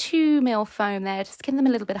a 2mm foam there, just to give them a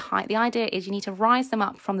little bit of height. The idea is you need to rise them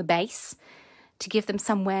up from the base to give them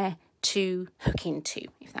somewhere to hook into,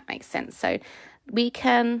 if that makes sense. So we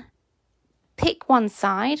can pick one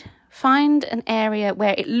side, find an area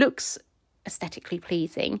where it looks aesthetically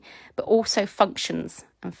pleasing, but also functions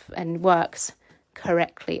and works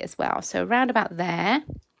correctly as well. So around about there.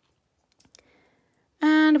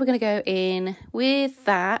 And we're going to go in with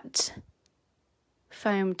that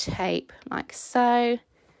foam tape like so,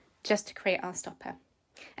 just to create our stopper.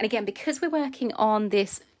 And again, because we're working on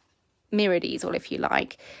this mirrored easel, if you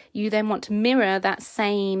like, you then want to mirror that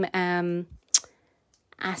same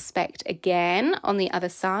aspect again on the other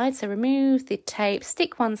side. So remove the tape,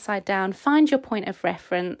 stick one side down, find your point of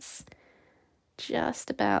reference just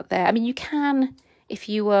about there. I mean, you can, if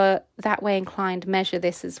you were that way inclined, measure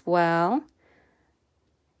this as well.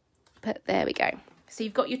 But there we go. So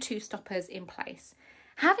you've got your two stoppers in place.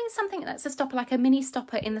 Having something that's a stopper, like a mini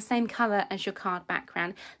stopper in the same colour as your card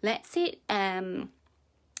background, lets it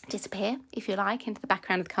disappear, if you like, into the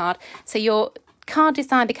background of the card. So your card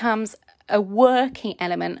design becomes a working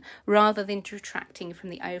element rather than detracting from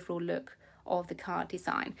the overall look of the card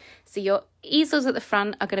design. So your easels at the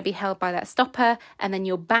front are going to be held by that stopper, and then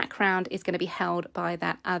your background is going to be held by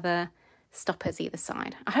that other stoppers either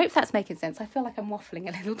side. I hope that's making sense. I feel like I'm waffling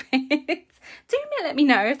a little bit. Do let me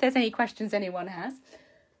know if there's any questions anyone has.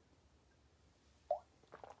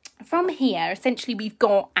 From here, essentially, we've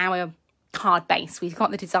got our card base. We've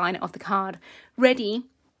got the design of the card ready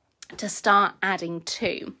to start adding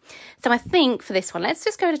to. So I think for this one, let's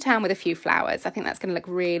just go to town with a few flowers. I think that's going to look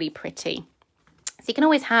really pretty. So you can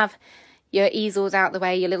always have your easels out the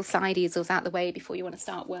way, your little side easels out the way before you want to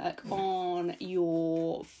start work on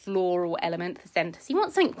your floral element, the centre. So you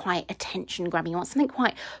want something quite attention grabbing. You want something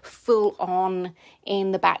quite full on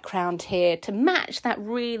in the background here to match that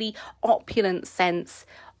really opulent sense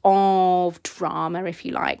of drama, if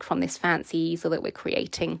you like, from this fancy easel that we're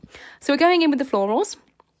creating. So we're going in with the florals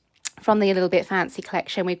from the A Little Bit Fancy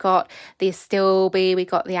collection. We've got the astilbe, we've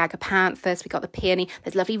got the agapanthus, we've got the peony.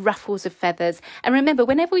 There's lovely ruffles of feathers. And remember,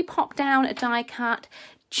 whenever we pop down a die cut,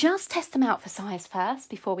 just test them out for size first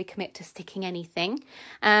before we commit to sticking anything.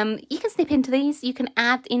 You can snip into these, you can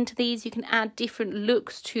add into these, you can add different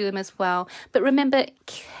looks to them as well. But remember,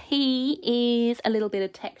 key is a little bit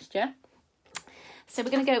of texture. So we're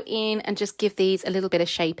going to go in and just give these a little bit of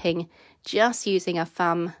shaping, just using a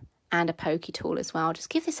thumb and a pokey tool as well. Just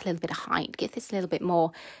give this a little bit of height, give this a little bit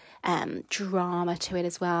more drama to it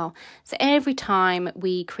as well. So every time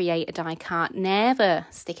we create a die cut, never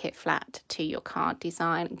stick it flat to your card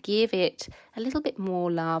design. Give it a little bit more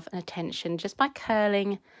love and attention just by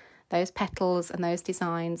curling those petals and those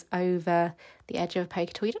designs over the edge of a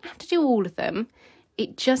pokey tool. You don't have to do all of them.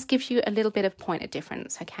 It just gives you a little bit of point of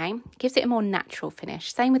difference, okay? Gives it a more natural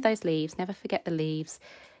finish. Same with those leaves. Never forget the leaves.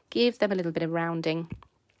 Give them a little bit of rounding.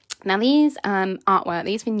 Now these artwork,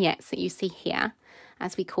 these vignettes that you see here,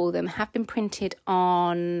 as we call them, have been printed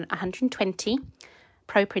on 120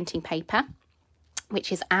 Pro printing paper,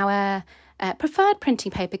 which is our preferred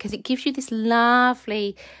printing paper because it gives you this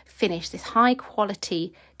lovely finish, this high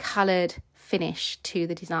quality coloured finish to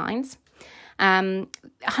the designs.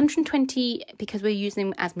 120 because we're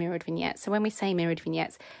using them as mirrored vignettes. So when we say mirrored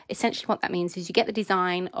vignettes, essentially what that means is you get the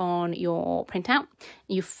design on your printout,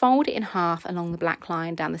 you fold it in half along the black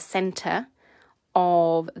line down the centre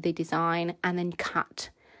of the design and then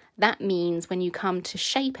cut. That means when you come to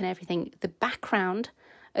shape and everything, the background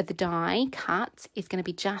of the die cut is going to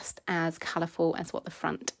be just as colourful as what the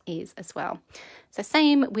front is as well. So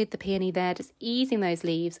same with the peony there, just easing those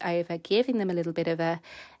leaves over, giving them a little bit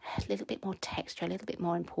more texture, a little bit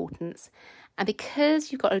more importance. And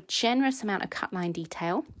because you've got a generous amount of cut line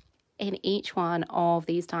detail in each one of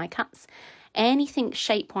these die cuts, anything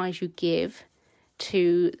shape-wise you give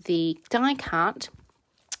to the die cut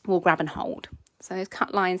will grab and hold. So those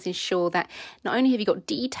cut lines ensure that not only have you got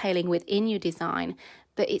detailing within your design,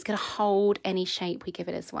 but it's going to hold any shape we give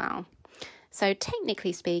it as well. So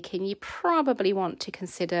technically speaking, you probably want to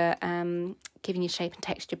consider giving your shape and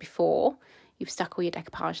texture before you've stuck all your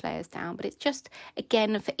decoupage layers down. But it's just,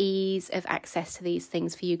 again, for ease of access to these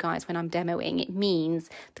things for you guys when I'm demoing, it means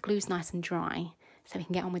the glue's nice and dry so we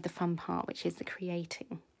can get on with the fun part, which is the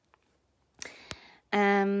creating.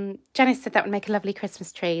 Janice said that would make a lovely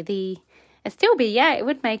Christmas tree. It'd still be, yeah, it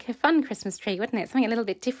would make a fun Christmas tree, wouldn't it? Something a little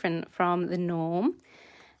bit different from the norm.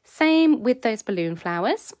 Same with those balloon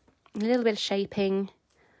flowers. A little bit of shaping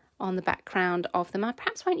on the background of them. I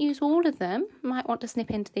perhaps won't use all of them. Might want to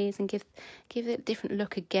snip into these and give it a different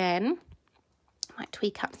look again. Might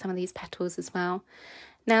tweak up some of these petals as well.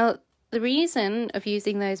 Now, the reason of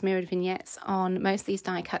using those mirrored vignettes on most of these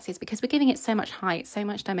die cuts is because we're giving it so much height, so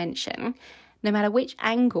much dimension. No matter which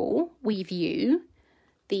angle we view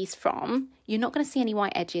these from, you're not going to see any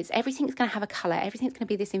white edges. Everything's going to have a colour. Everything's going to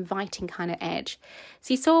be this inviting kind of edge.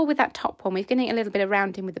 So you saw with that top one, we're getting a little bit of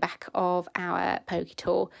rounding with the back of our pokey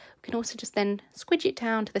tool. We can also just then squidge it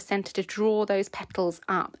down to the centre to draw those petals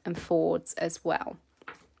up and forwards as well.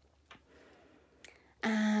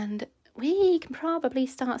 And we can probably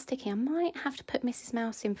start sticking. I might have to put Mrs.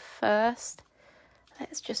 Mouse in first.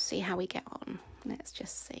 Let's just see how we get on. Let's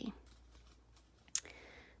just see.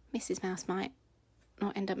 Mrs. Mouse might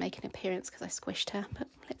not end up making an appearance because I squished her, but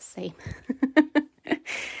let's see.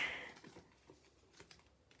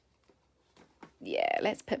 Yeah,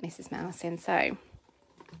 let's put Mrs. Mouse in. So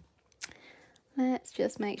let's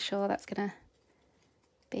just make sure that's gonna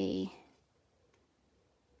be,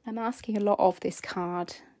 I'm asking a lot of this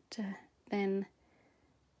card to then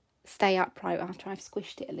stay upright after I've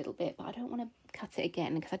squished it a little bit, but I don't want to cut it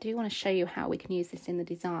again because I do want to show you how we can use this in the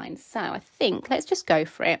design. So I think let's just go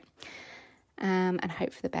for it. And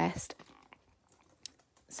hope for the best.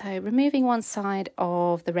 So removing one side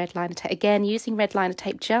of the red liner tape, again using red liner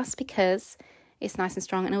tape just because it's nice and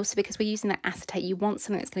strong, and also because we're using that acetate, you want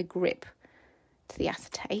something that's going to grip to the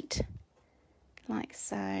acetate like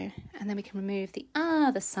so. And then we can remove the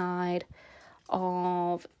other side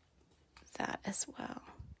of that as well,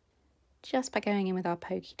 just by going in with our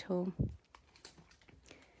pokey tool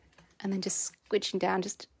and then just squidging down,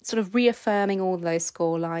 just sort of reaffirming all those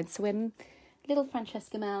score lines. So when little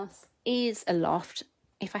Francesca Mouse is aloft,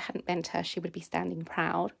 if I hadn't bent her, she would be standing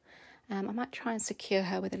proud. I might try and secure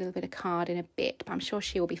her with a little bit of card in a bit, but I'm sure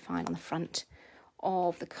she will be fine on the front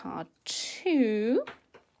of the card too.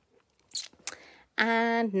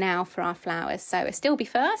 And now for our flowers. So a still be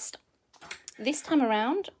first. This time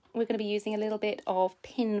around, we're going to be using a little bit of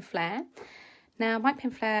pin flare. Now, my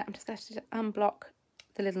pin flare, I'm just going to have to unblock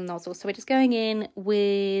the little nozzle. So we're just going in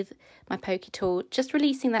with my pokey tool, just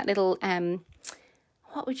releasing that little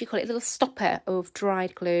what would you call it, a little stopper of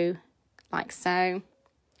dried glue like so,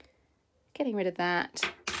 getting rid of that,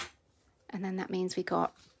 and then that means we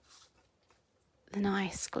got the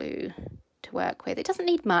nice glue to work with. It doesn't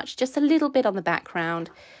need much, just a little bit on the background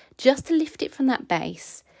just to lift it from that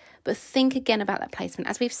base. But think again about that placement.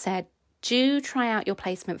 As we've said, do try out your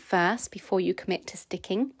placement first before you commit to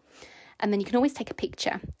sticking. And then you can always take a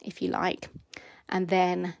picture if you like, and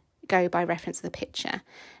then go by reference of the picture.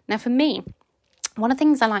 Now for me, one of the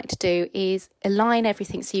things I like to do is align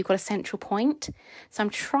everything so you've got a central point. So I'm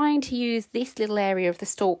trying to use this little area of the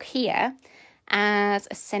stalk here as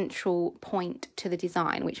a central point to the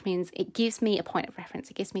design, which means it gives me a point of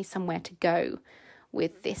reference. It gives me somewhere to go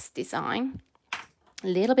with this design. A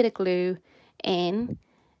little bit of glue in.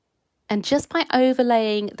 And just by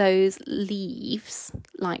overlaying those leaves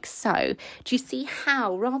like so, do you see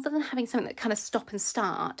how rather than having something that kind of stop and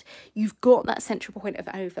start, you've got that central point of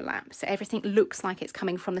overlap. So everything looks like it's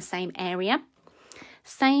coming from the same area.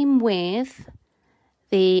 Same with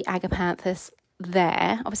the agapanthus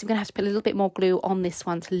there. Obviously, we're going to have to put a little bit more glue on this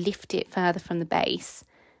one to lift it further from the base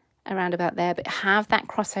around about there. But have that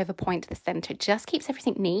crossover point to the centre. It just keeps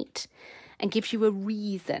everything neat and gives you a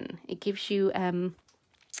reason. It gives you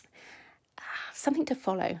something to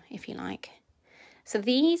follow, if you like. So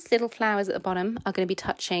these little flowers at the bottom are going to be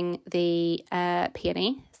touching the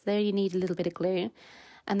peony. So there you need a little bit of glue.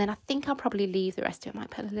 And then I think I'll probably leave the rest of it. I might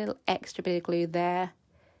put a little extra bit of glue there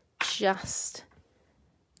just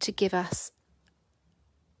to give us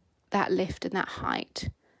that lift and that height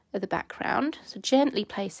of the background. So gently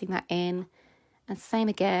placing that in. And same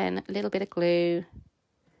again, a little bit of glue.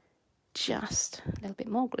 Just a little bit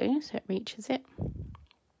more glue so it reaches it.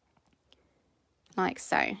 Like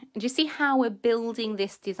so. And you see how we're building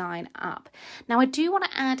this design up. Now I do want to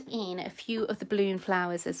add in a few of the balloon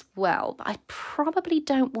flowers as well, but I probably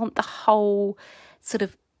don't want the whole sort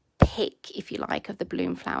of pick, if you like, of the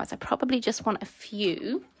balloon flowers. I probably just want a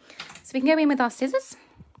few. So we can go in with our scissors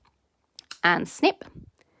and snip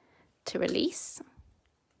to release.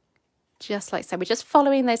 Just like so. We're just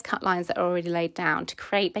following those cut lines that are already laid down to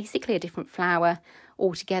create basically a different flower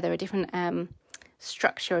altogether, a different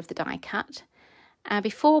structure of the die cut.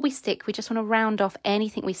 Before we stick, we just want to round off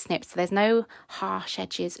anything we snipped, so there's no harsh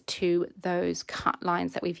edges to those cut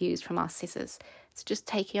lines that we've used from our scissors. So just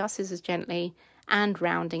taking our scissors gently and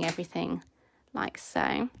rounding everything like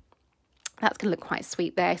so. That's going to look quite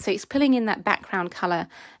sweet there. So it's pulling in that background colour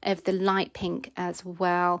of the light pink as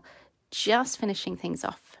well, just finishing things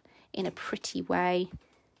off in a pretty way.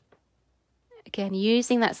 Again,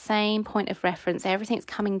 using that same point of reference, everything's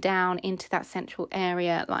coming down into that central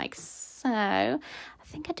area like so. I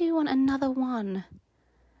think I do want another one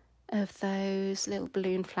of those little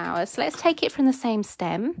balloon flowers. So let's take it from the same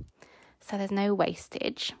stem so there's no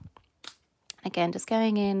wastage. Again, just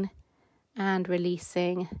going in and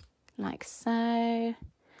releasing like so.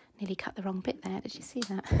 Nearly cut the wrong bit there, did you see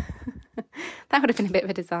that? That would have been a bit of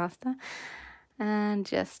a disaster. And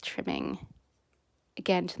just trimming.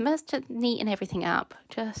 Again, just to neaten everything up,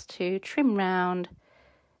 just to trim round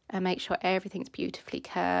and make sure everything's beautifully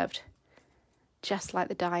curved, just like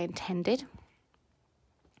the die intended.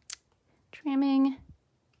 Trimming,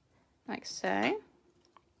 like so.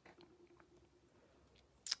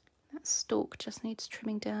 That stalk just needs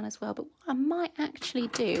trimming down as well, but what I might actually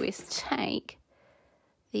do is take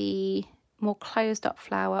the more closed up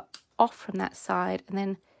flower off from that side and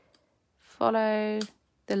then follow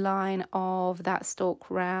the line of that stalk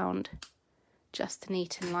round just to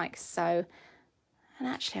neaten like so. And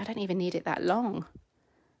actually I don't even need it that long.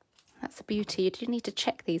 That's a beauty. You do need to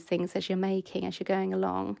check these things as you're making, as you're going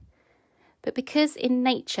along. But because in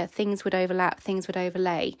nature things would overlap, things would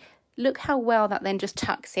overlay, look how well that then just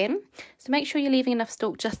tucks in. So make sure you're leaving enough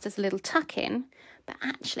stalk just as a little tuck in, but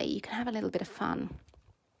actually you can have a little bit of fun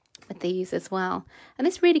with these as well. And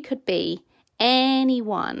this really could be any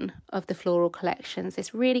one of the floral collections.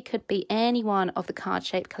 This really could be any one of the card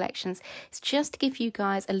shaped collections. It's just to give you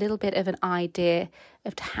guys a little bit of an idea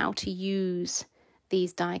of how to use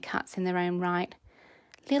these die cuts in their own right.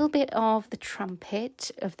 A little bit of the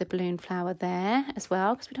trumpet of the balloon flower there as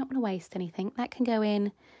well, because we don't want to waste anything. That can go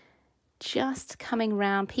in just coming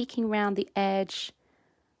round, peeking round the edge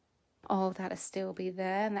of that'll still be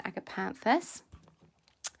there, and the agapanthus.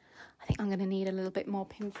 I think I'm going to need a little bit more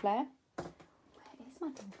pin flare. Where is my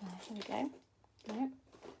pin flare? Here we go. No.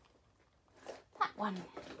 That one.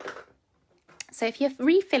 So if you're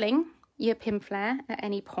refilling your pin flare at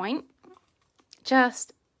any point,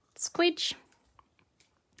 just squidge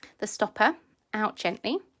the stopper out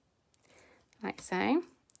gently, like so.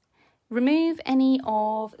 Remove any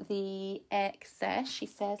of the excess, she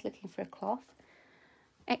says, looking for a cloth.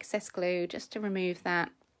 Excess glue, just to remove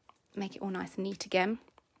that, make it all nice and neat again.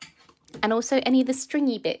 And also any of the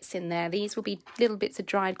stringy bits in there. These will be little bits of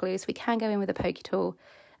dried glue, so we can go in with a pokey tool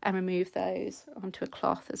and remove those onto a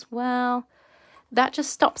cloth as well. That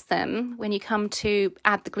just stops them when you come to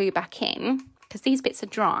add the glue back in, because these bits are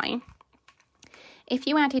dry. If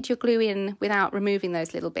you added your glue in without removing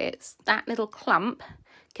those little bits, that little clump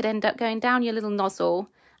could end up going down your little nozzle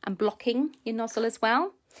and blocking your nozzle as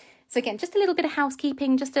well. So again, just a little bit of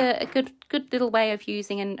housekeeping, just a good little way of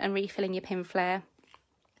using and refilling your pin flare.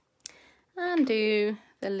 Undo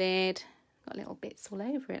the lid. Got little bits all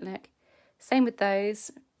over it, look. Same with those.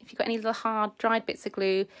 If you've got any little hard dried bits of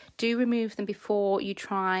glue, do remove them before you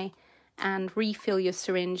try and refill your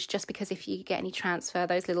syringe, just because if you get any transfer,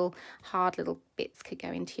 those little hard little bits could go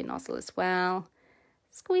into your nozzle as well.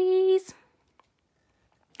 Squeeze,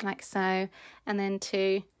 like so. And then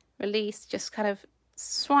to release, just kind of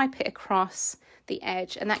swipe it across the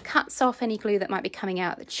edge, and that cuts off any glue that might be coming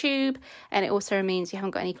out the tube, and it also means you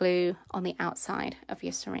haven't got any glue on the outside of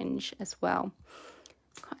your syringe as well.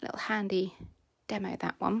 Quite a little handy demo,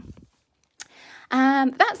 that one.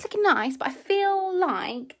 That's looking nice, but I feel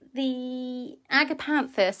like the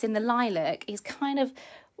agapanthus in the lilac is kind of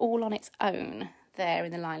all on its own there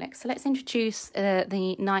in the lilac. So let's introduce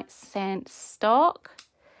the night scent stock.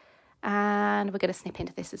 And we're going to snip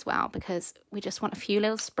into this as well, because we just want a few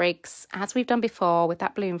little sprigs, as we've done before with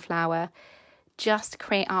that balloon flower, just to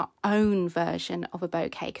create our own version of a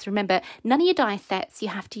bouquet. Because remember, none of your die sets you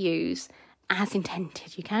have to use as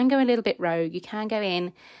intended. You can go a little bit rogue. You can go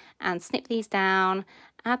in and snip these down,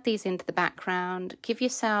 add these into the background, give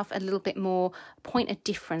yourself a little bit more point of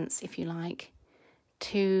difference, if you like,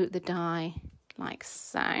 to the die, like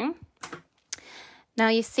so. Now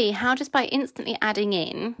you see how just by instantly adding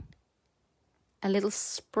in a little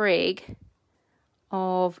sprig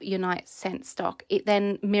of your night scent stock, it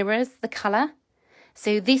then mirrors the colour.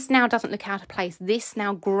 So this now doesn't look out of place. This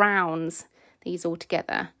now grounds these all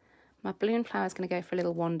together. My balloon flower is going to go for a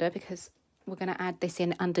little wander because we're going to add this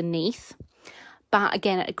in underneath. But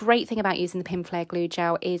again, a great thing about using the pin flare glue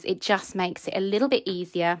gel is it just makes it a little bit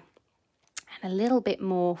easier and a little bit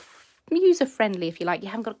more user-friendly, if you like. You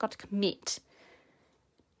haven't got to commit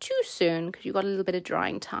too soon because you've got a little bit of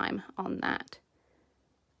drying time on that.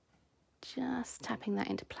 Just tapping that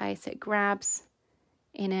into place so it grabs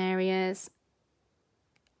in areas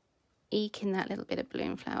eking that little bit of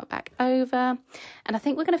balloon flower back over. And I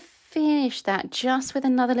think we're going to finish that just with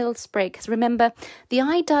another little sprig, because remember, the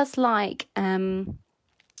eye does like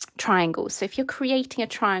triangles. So if you're creating a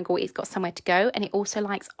triangle, it's got somewhere to go, and it also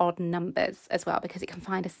likes odd numbers as well, because it can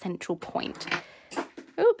find a central point.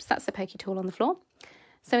 Oops, that's the pokey tool on the floor.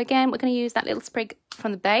 So again, we're going to use that little sprig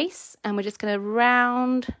from the base, and we're just going to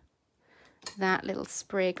round that little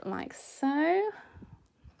sprig like so.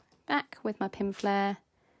 Back with my pin flare.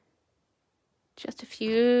 Just a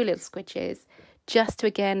few little squidges, just to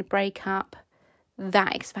again break up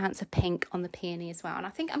that expanse of pink on the peony as well. And I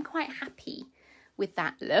think I'm quite happy with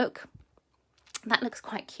that look. That looks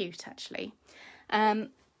quite cute, actually.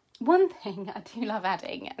 One thing I do love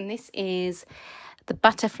adding, and this is the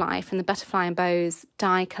butterfly from the Butterfly and Bows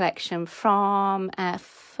die collection from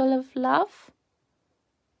Full of Love.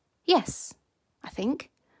 Yes, I think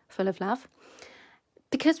Full of Love.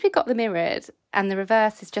 Because we've got the mirrored and the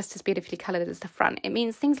reverse is just as beautifully coloured as the front, it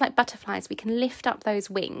means things like butterflies, we can lift up those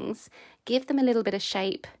wings, give them a little bit of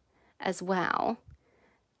shape as well.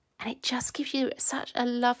 And it just gives you such a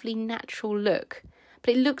lovely natural look.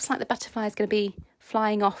 But it looks like the butterfly is going to be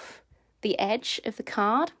flying off the edge of the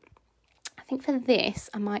card. I think for this,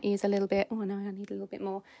 I might use a little bit, oh no, I need a little bit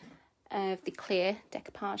more of the clear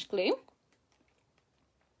decoupage glue.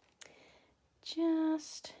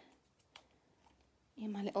 Just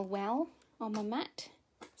in my little well on my mat,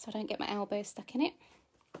 so I don't get my elbow stuck in it.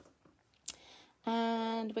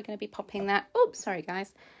 And we're going to be popping that, oops, sorry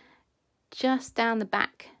guys, just down the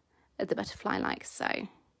back of the butterfly like so.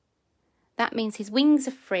 That means his wings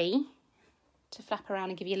are free to flap around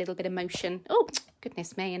and give you a little bit of motion. Oh,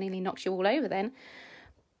 goodness me, I nearly knocked you all over then.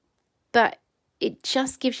 But it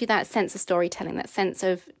just gives you that sense of storytelling, that sense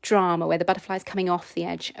of drama where the butterfly's coming off the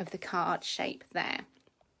edge of the card shape there.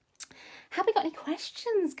 Have we got any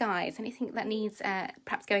questions, guys? Anything that needs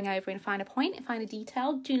perhaps going over in a finer point, in finer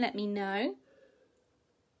detail? Do let me know.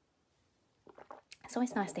 It's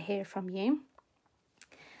always nice to hear from you.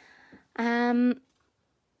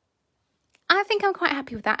 I think I'm quite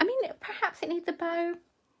happy with that. I mean, perhaps it needs a bow,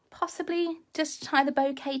 possibly. Just tie the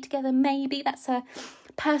bouquet together, maybe. That's a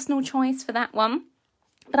personal choice for that one.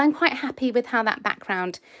 But I'm quite happy with how that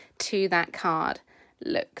background to that card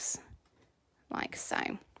looks, like so.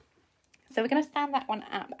 So we're going to stand that one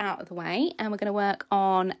up out of the way, and we're going to work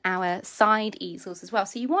on our side easels as well.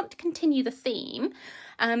 So you want to continue the theme.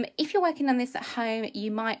 If you're working on this at home,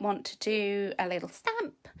 you might want to do a little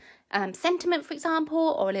stamp, sentiment, for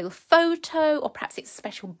example, or a little photo, or perhaps it's a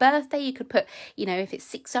special birthday. You could put, you know, if it's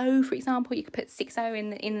 6-0, for example, you could put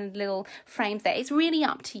 6-0 in the little frames there. It's really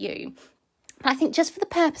up to you. But I think just for the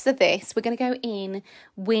purpose of this, we're going to go in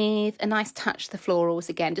with a nice touch of the florals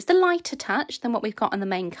again, just a lighter touch than what we've got on the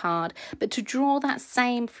main card, but to draw that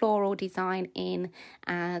same floral design in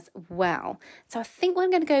as well. So I think we're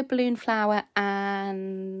going to go balloon flower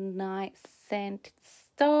and nice scented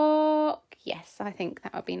stock. Yes, I think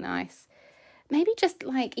that would be nice. Maybe just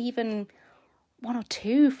like even 1 or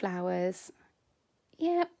 2 flowers.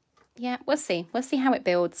 Yeah, we'll see. We'll see how it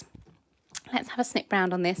builds. Let's have a snip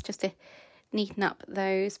round on this just to neaten up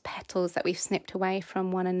those petals that we've snipped away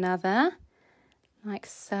from one another, like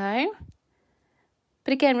so.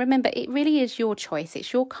 But again, remember, it really is your choice.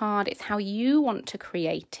 It's your card. It's how you want to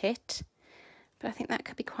create it. But I think that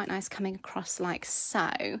could be quite nice coming across like so.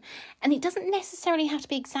 And it doesn't necessarily have to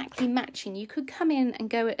be exactly matching. You could come in and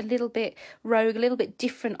go a little bit rogue, a little bit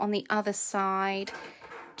different on the other side,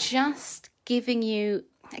 just giving you,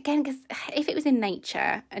 again, because if it was in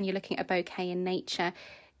nature and you're looking at a bouquet in nature,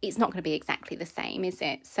 it's not going to be exactly the same, is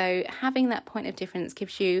it? So having that point of difference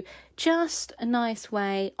gives you just a nice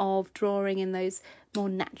way of drawing in those more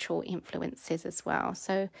natural influences as well.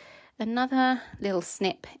 So another little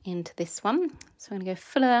snip into this one. So I'm going to go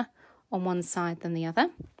fuller on one side than the other,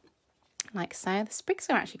 like so. The sprigs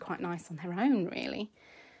are actually quite nice on their own, really.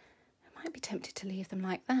 I might be tempted to leave them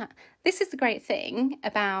like that. This is the great thing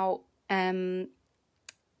about the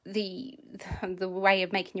way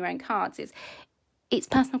of making your own cards is it's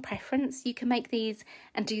personal preference. You can make these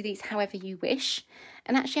and do these however you wish.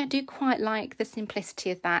 And actually, I do quite like the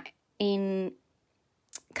simplicity of that in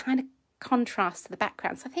kind of contrast to the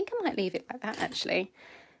background. So I think I might leave it like that, actually.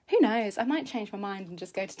 Who knows? I might change my mind and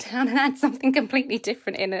just go to town and add something completely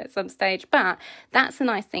different in it at some stage. But that's the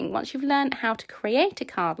nice thing. Once you've learned how to create a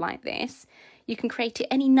card like this, you can create it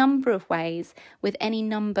any number of ways with any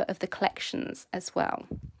number of the collections as well.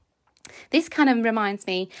 This kind of reminds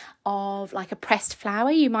me of like a pressed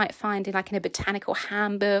flower you might find in a botanical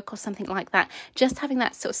handbook or something like that. Just having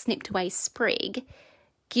that sort of snipped away sprig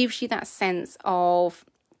gives you that sense of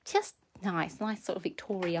just nice sort of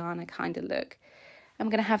Victoriana kind of look. I'm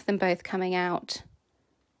going to have them both coming out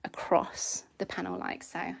across the panel like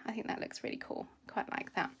so. I think that looks really cool. Quite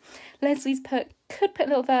like that. Leslie's could put a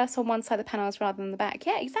little verse on one side of the panels rather than the back.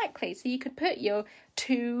 Yeah, exactly. So you could put your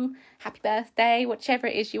to happy birthday, whichever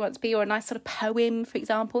it is you want to be, or a nice sort of poem, for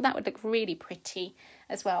example. That would look really pretty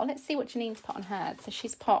as well. Let's see what Janine's put on hers. So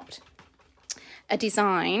she's popped a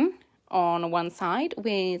design on one side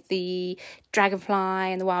with the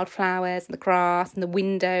dragonfly and the wildflowers and the grass and the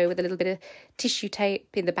window with a little bit of tissue tape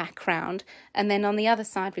in the background. And then on the other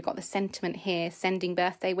side, we've got the sentiment here, sending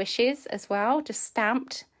birthday wishes as well, just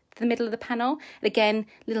stamped to the middle of the panel. And again,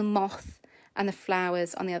 little moth and the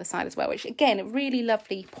flowers on the other side as well, which again, a really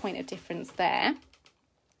lovely point of difference there.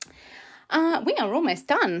 We are almost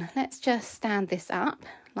done. Let's just stand this up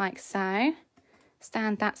like so.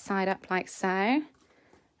 Stand that side up like so.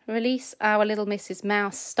 Release our little Mrs.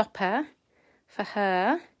 Mouse stopper for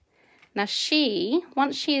her. Now she,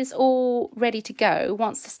 once she is all ready to go,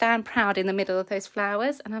 wants to stand proud in the middle of those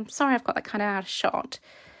flowers. And I'm sorry I've got that kind of out of shot,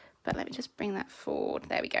 but let me just bring that forward.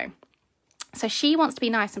 There we go. So she wants to be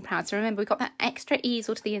nice and proud. So remember, we've got that extra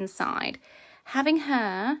easel to the inside. Having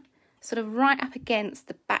her sort of right up against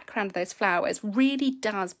the background of those flowers really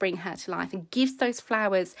does bring her to life and gives those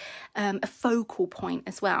flowers a focal point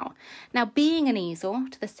as well. Now, being an easel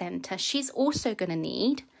to the centre, she's also going to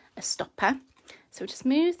need a stopper. So just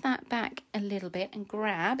move that back a little bit and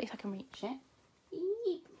grab, if I can reach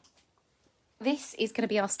it. This is going to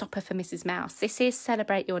be our stopper for Mrs. Mouse. This is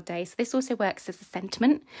Celebrate Your Day. So this also works as a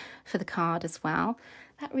sentiment for the card as well.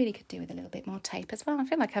 That really could do with a little bit more tape as well. I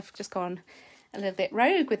feel like I've just gone a little bit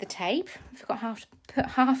rogue with the tape. I forgot how to put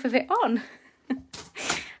half of it on.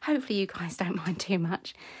 Hopefully you guys don't mind too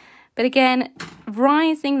much. But again,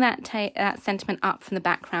 rising that sentiment up from the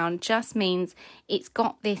background just means it's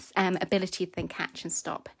got this ability to then catch and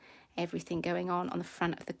stop everything going on the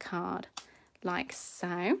front of the card, like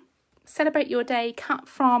so. Celebrate Your Day, cut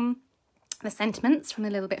from the sentiments from A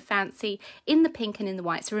Little Bit Fancy in the pink and in the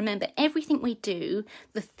white. So remember, everything we do,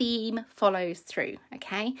 the theme follows through,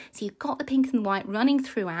 okay? So you've got the pink and the white running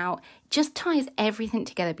throughout, just ties everything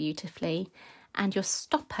together beautifully, and your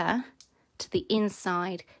stopper to the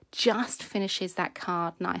inside just finishes that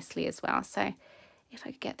card nicely as well. So if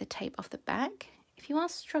I could get the tape off the back, if you are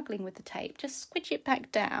struggling with the tape, just squidge it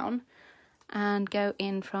back down and go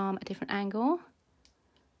in from a different angle.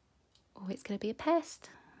 Oh, it's going to be a pest.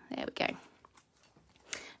 There we go.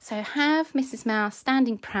 So have Mrs. Mouse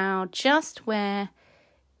standing proud just where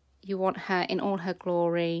you want her in all her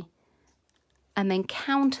glory, and then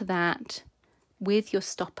counter that with your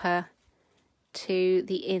stopper to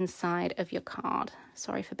the inside of your card.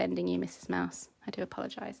 Sorry for bending you, Mrs. Mouse. I do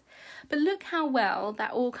apologise. But look how well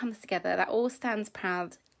that all comes together. That all stands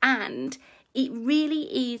proud, and it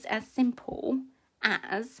really is as simple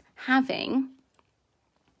as having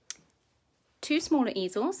two smaller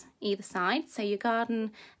easels either side, so your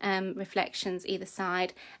garden reflections either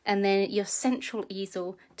side, and then your central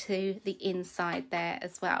easel to the inside there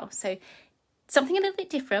as well. So something a little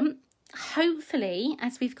bit different. Hopefully,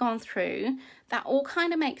 as we've gone through, that all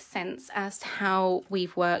kind of makes sense as to how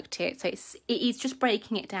we've worked it. So it is just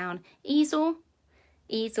breaking it down. Easel,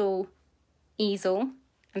 easel, easel,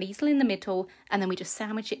 and easel in the middle, and then we just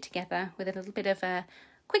sandwich it together with a little bit of a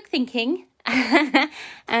quick thinking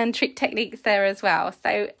and trick techniques there as well.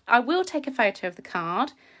 So I will take a photo of the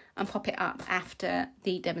card and pop it up after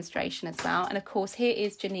the demonstration as well. And of course, here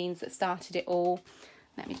is Janine's that started it all.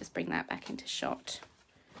 Let me just bring that back into shot.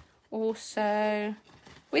 Also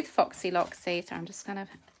with Foxy Loxy, so I'm just kind of,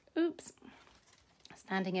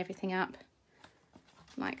 standing everything up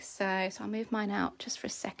like so. So I'll move mine out just for a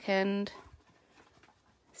second.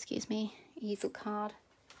 Excuse me, easel card.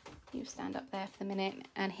 You stand up there for the minute.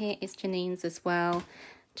 And here is Janine's as well.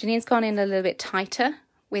 Janine's gone in a little bit tighter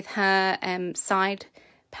with her side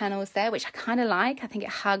panels there, which I kind of like. I think it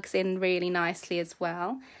hugs in really nicely as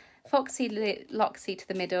well. Foxy Loxy to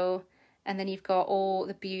the middle. And then you've got all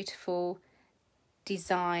the beautiful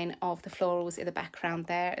design of the florals in the background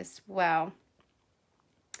there as well.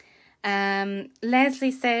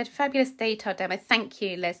 Leslie said, fabulous detail demo. Thank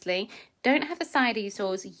you, Leslie. Don't have the side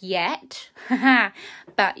easels yet,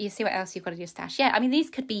 but you see what else you've got in your stash. Yeah, I mean,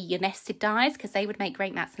 these could be your nested dies because they would make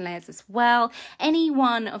great mats and layers as well. Any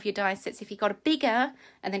one of your die sets, if you've got a bigger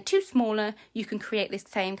and then two smaller, you can create this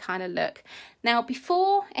same kind of look. Now,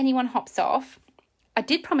 before anyone hops off, I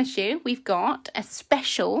did promise you we've got a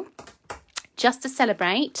special just to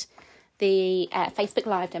celebrate the Facebook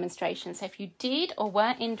Live demonstration. So if you did or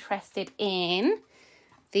were interested in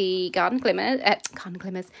the Garden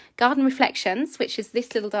Reflections, which is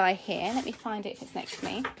this little die here. Let me find it if it's next to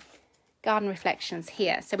me. garden reflections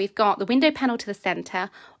here. So we've got the window panel to the centre,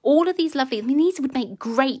 all of these lovely, I mean, these would make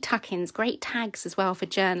great tuck-ins, great tags as well for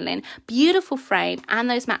journaling, beautiful frame, and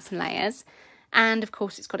those mats and layers. And of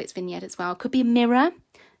course it's got its vignette as well. Could be a mirror,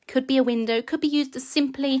 could be a window, could be used as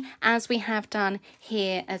simply as we have done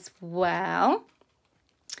here as well.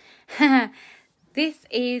 This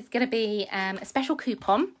is going to be a special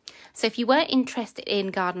coupon. So if you were interested in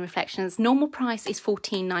garden reflections, normal price is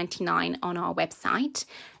 $14.99 on our website.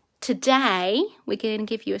 Today, we're going to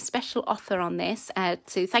give you a special offer on this.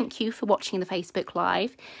 So thank you for watching the Facebook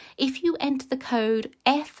Live. If you enter the code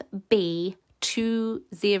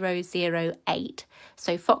FB2008,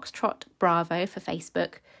 so Foxtrot Bravo for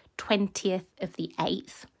Facebook, 20th of the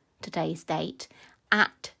 8th, today's date,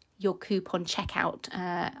 at your coupon checkout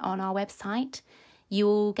on our website,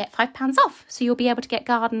 you'll get £5 off. So you'll be able to get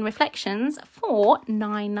garden reflections for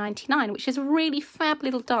 $9.99, which is a really fab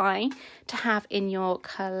little die to have in your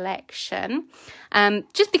collection.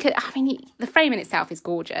 Just because, I mean, the frame in itself is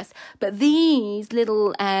gorgeous, but these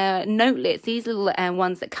little notelets, these little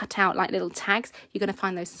ones that cut out like little tags, you're going to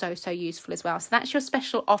find those so useful as well. So that's your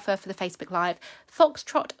special offer for the Facebook Live.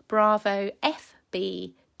 Foxtrot Bravo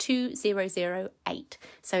FB 2008.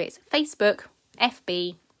 So it's Facebook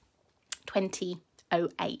FB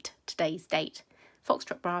 2008, today's date.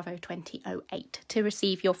 Foxtrot Bravo 2008 to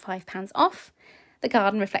receive your £5 off the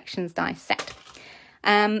Garden Reflections die set.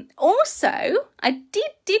 Also, I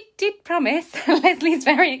did promise. Leslie's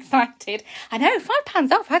very excited. I know,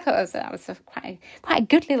 £5 off. I thought that was quite a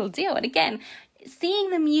good little deal. And again, seeing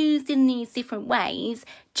them used in these different ways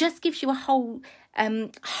just gives you a whole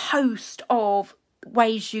host of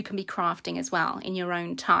ways you can be crafting as well in your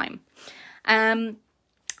own time.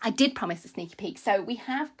 I did promise a sneaky peek. So we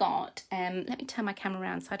have got, let me turn my camera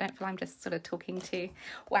around so I don't feel I'm just sort of talking to,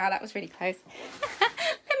 wow, that was really close.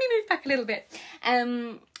 Let me move back a little bit.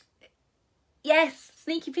 Yes,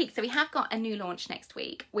 sneaky peek. So we have got a new launch next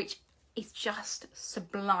week, which is just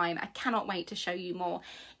sublime. I cannot wait to show you more.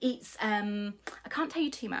 It's, I can't tell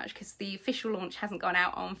you too much because the official launch hasn't gone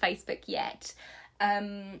out on Facebook yet.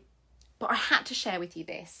 But I had to share with you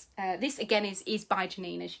this. This again is by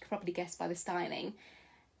Janine, as you can probably guess by the styling.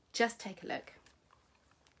 Just take a look.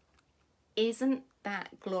 Isn't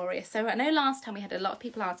that glorious? So I know last time we had a lot of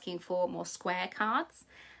people asking for more square cards.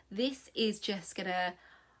 This is just gonna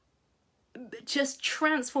just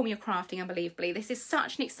transform your crafting unbelievably. This is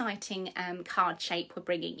such an exciting card shape we're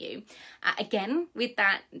bringing you. Again, with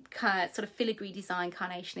that sort of filigree design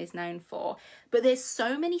Carnation is known for. But there's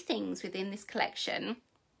so many things within this collection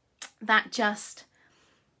that just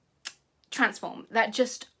transform, that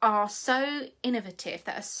just are so innovative,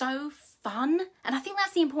 that are so fun. And I think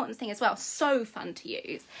that's the important thing as well, so fun to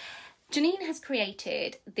use. Janine has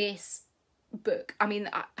created this book. I mean,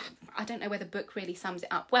 I don't know whether book really sums it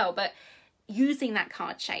up well, but using that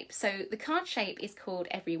card shape. So the card shape is called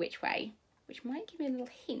Every Which Way, which might give you a little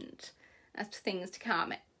hint as to things to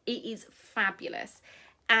come. It is fabulous.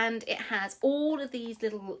 And it has all of these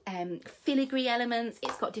little filigree elements.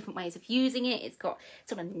 It's got different ways of using it. It's got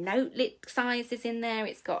sort of notelet sizes in there.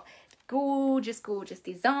 It's got gorgeous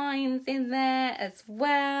designs in there as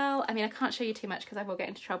well. I mean, I can't show you too much because I will get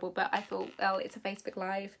into trouble, but I thought, well, it's a Facebook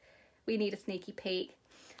Live. We need a sneaky peek.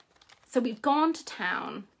 So we've gone to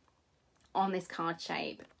town on this card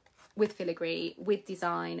shape with filigree, with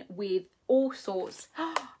design, with all sorts.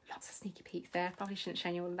 Lots of sneaky peeks there. Probably shouldn't show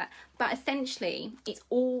you all of that. But essentially, it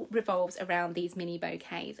all revolves around these mini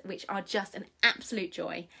bouquets, which are just an absolute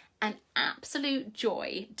joy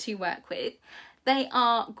to work with. They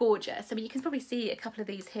are gorgeous. I mean, you can probably see a couple of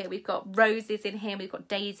these here. We've got roses in here. We've got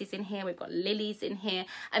daisies in here. We've got lilies in here.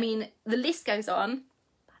 I mean, the list goes on.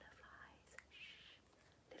 Butterflies.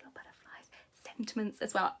 Little butterflies. Sentiments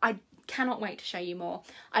as well. I cannot wait to show you more.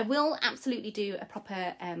 I will absolutely do a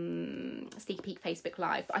proper sneak peek Facebook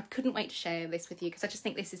Live, but I couldn't wait to share this with you because I just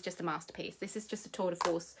think this is just a masterpiece. This is just a tour de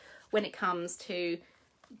force when it comes to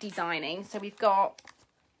designing. So we've got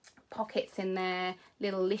pockets in there,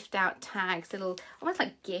 little lift out tags, little almost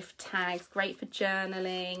like gift tags, great for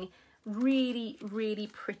journaling. Really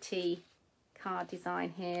pretty card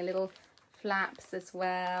design here, little flaps as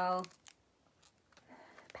well,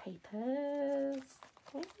 papers.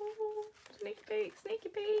 Oh, sneaky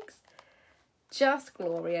peeks. Just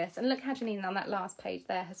glorious. And look how Janine on that last page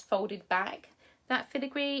there has folded back that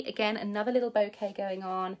filigree. Again, another little bouquet going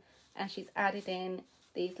on, and she's added in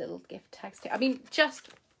these little gift tags too. I mean, just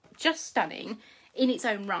stunning in its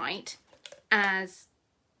own right as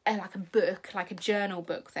like a book, like a journal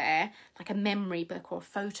book there, like a memory book or a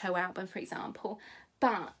photo album, for example.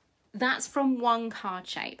 But that's from one card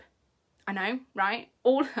shape. I know, right?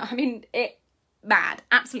 I mean, mad,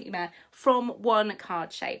 absolutely mad, from one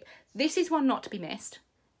card shape. This is one not to be missed.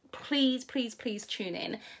 Please, please, please tune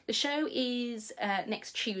in. The show is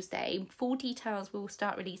next Tuesday. Full details will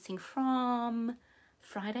start releasing from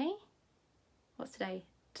Friday. What's today?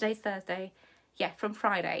 Today's Thursday. Yeah, from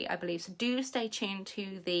Friday, I believe. So do stay tuned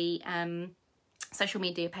to the social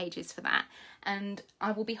media pages for that. And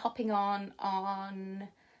I will be hopping on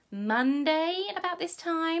Monday at about this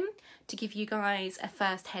time to give you guys a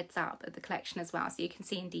first heads up of the collection as well, so you can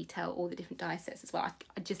see in detail all the different die sets as well.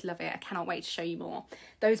 I just love it. I cannot wait to show you more.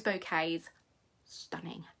 Those bouquets,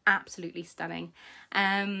 stunning, absolutely stunning.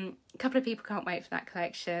 A couple of people can't wait for that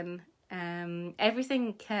collection.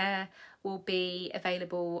 Everything will be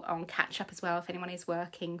available on catch up as well if anyone is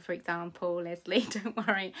working, for example. Leslie, don't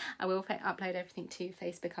worry, I will upload everything to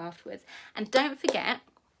Facebook afterwards. And don't forget,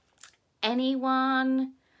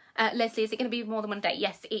 anyone, Leslie, is it going to be more than one day?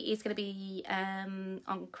 Yes, it is going to be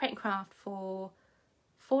on Create and Craft for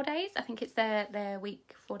 4 days. I think it's their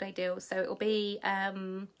week 4-day deal. So it will be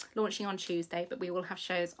launching on Tuesday, but we will have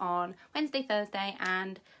shows on Wednesday, Thursday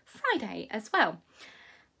and Friday as well.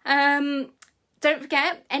 Don't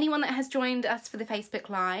forget, anyone that has joined us for the Facebook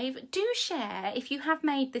Live, do share if you have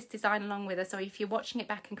made this design along with us, or if you're watching it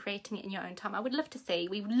back and creating it in your own time. I would love to see.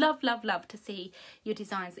 We would love, love, love to see your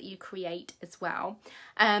designs that you create as well.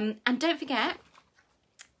 And don't forget,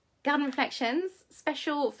 Garden Reflections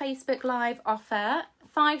special Facebook Live offer,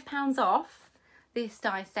 £5 off this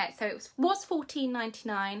die set. So it was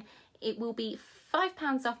 $14.99. It will be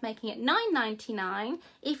 £5 off, making it $9.99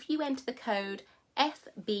 if you enter the code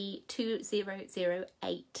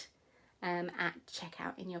FB2008 at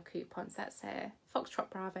checkout in your coupons. That's Foxtrot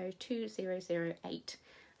Bravo 2008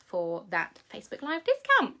 for that Facebook Live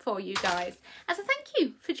discount for you guys as a thank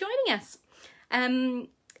you for joining us.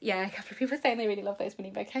 Yeah, a couple of people saying they really love those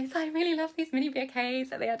mini bouquets. I really love these mini bouquets.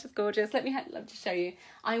 They are just gorgeous. Let me just show you.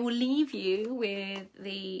 I will leave you with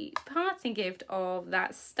the parting gift of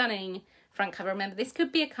that stunning front cover. Remember, this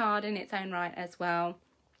could be a card in its own right as well.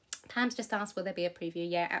 Pam's just asked, will there be a preview?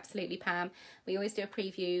 Yeah, absolutely, Pam. We always do a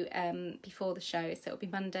preview before the show, so it'll be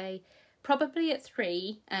Monday, probably at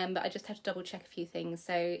 3, but I just have to double check a few things.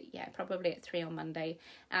 So yeah, probably at 3 on Monday.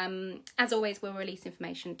 As always, we'll release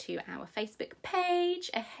information to our Facebook page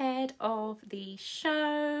ahead of the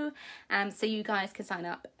show, so you guys can sign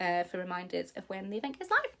up for reminders of when the event goes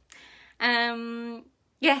live.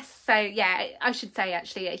 Yes, so yeah, I should say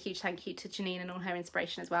actually a huge thank you to Janine and all her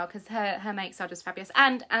inspiration as well, because her makes are just fabulous.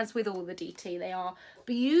 And as with all the DT, they are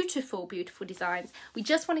beautiful, beautiful designs. We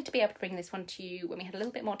just wanted to be able to bring this one to you when we had a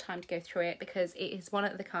little bit more time to go through it, because it is one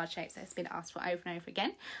of the card shapes that has been asked for over and over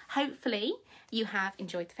again. Hopefully you have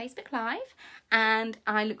enjoyed the Facebook Live, and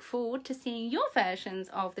I look forward to seeing your versions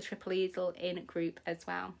of the triple easel in group as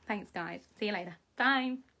well. Thanks guys, see you later,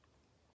 bye.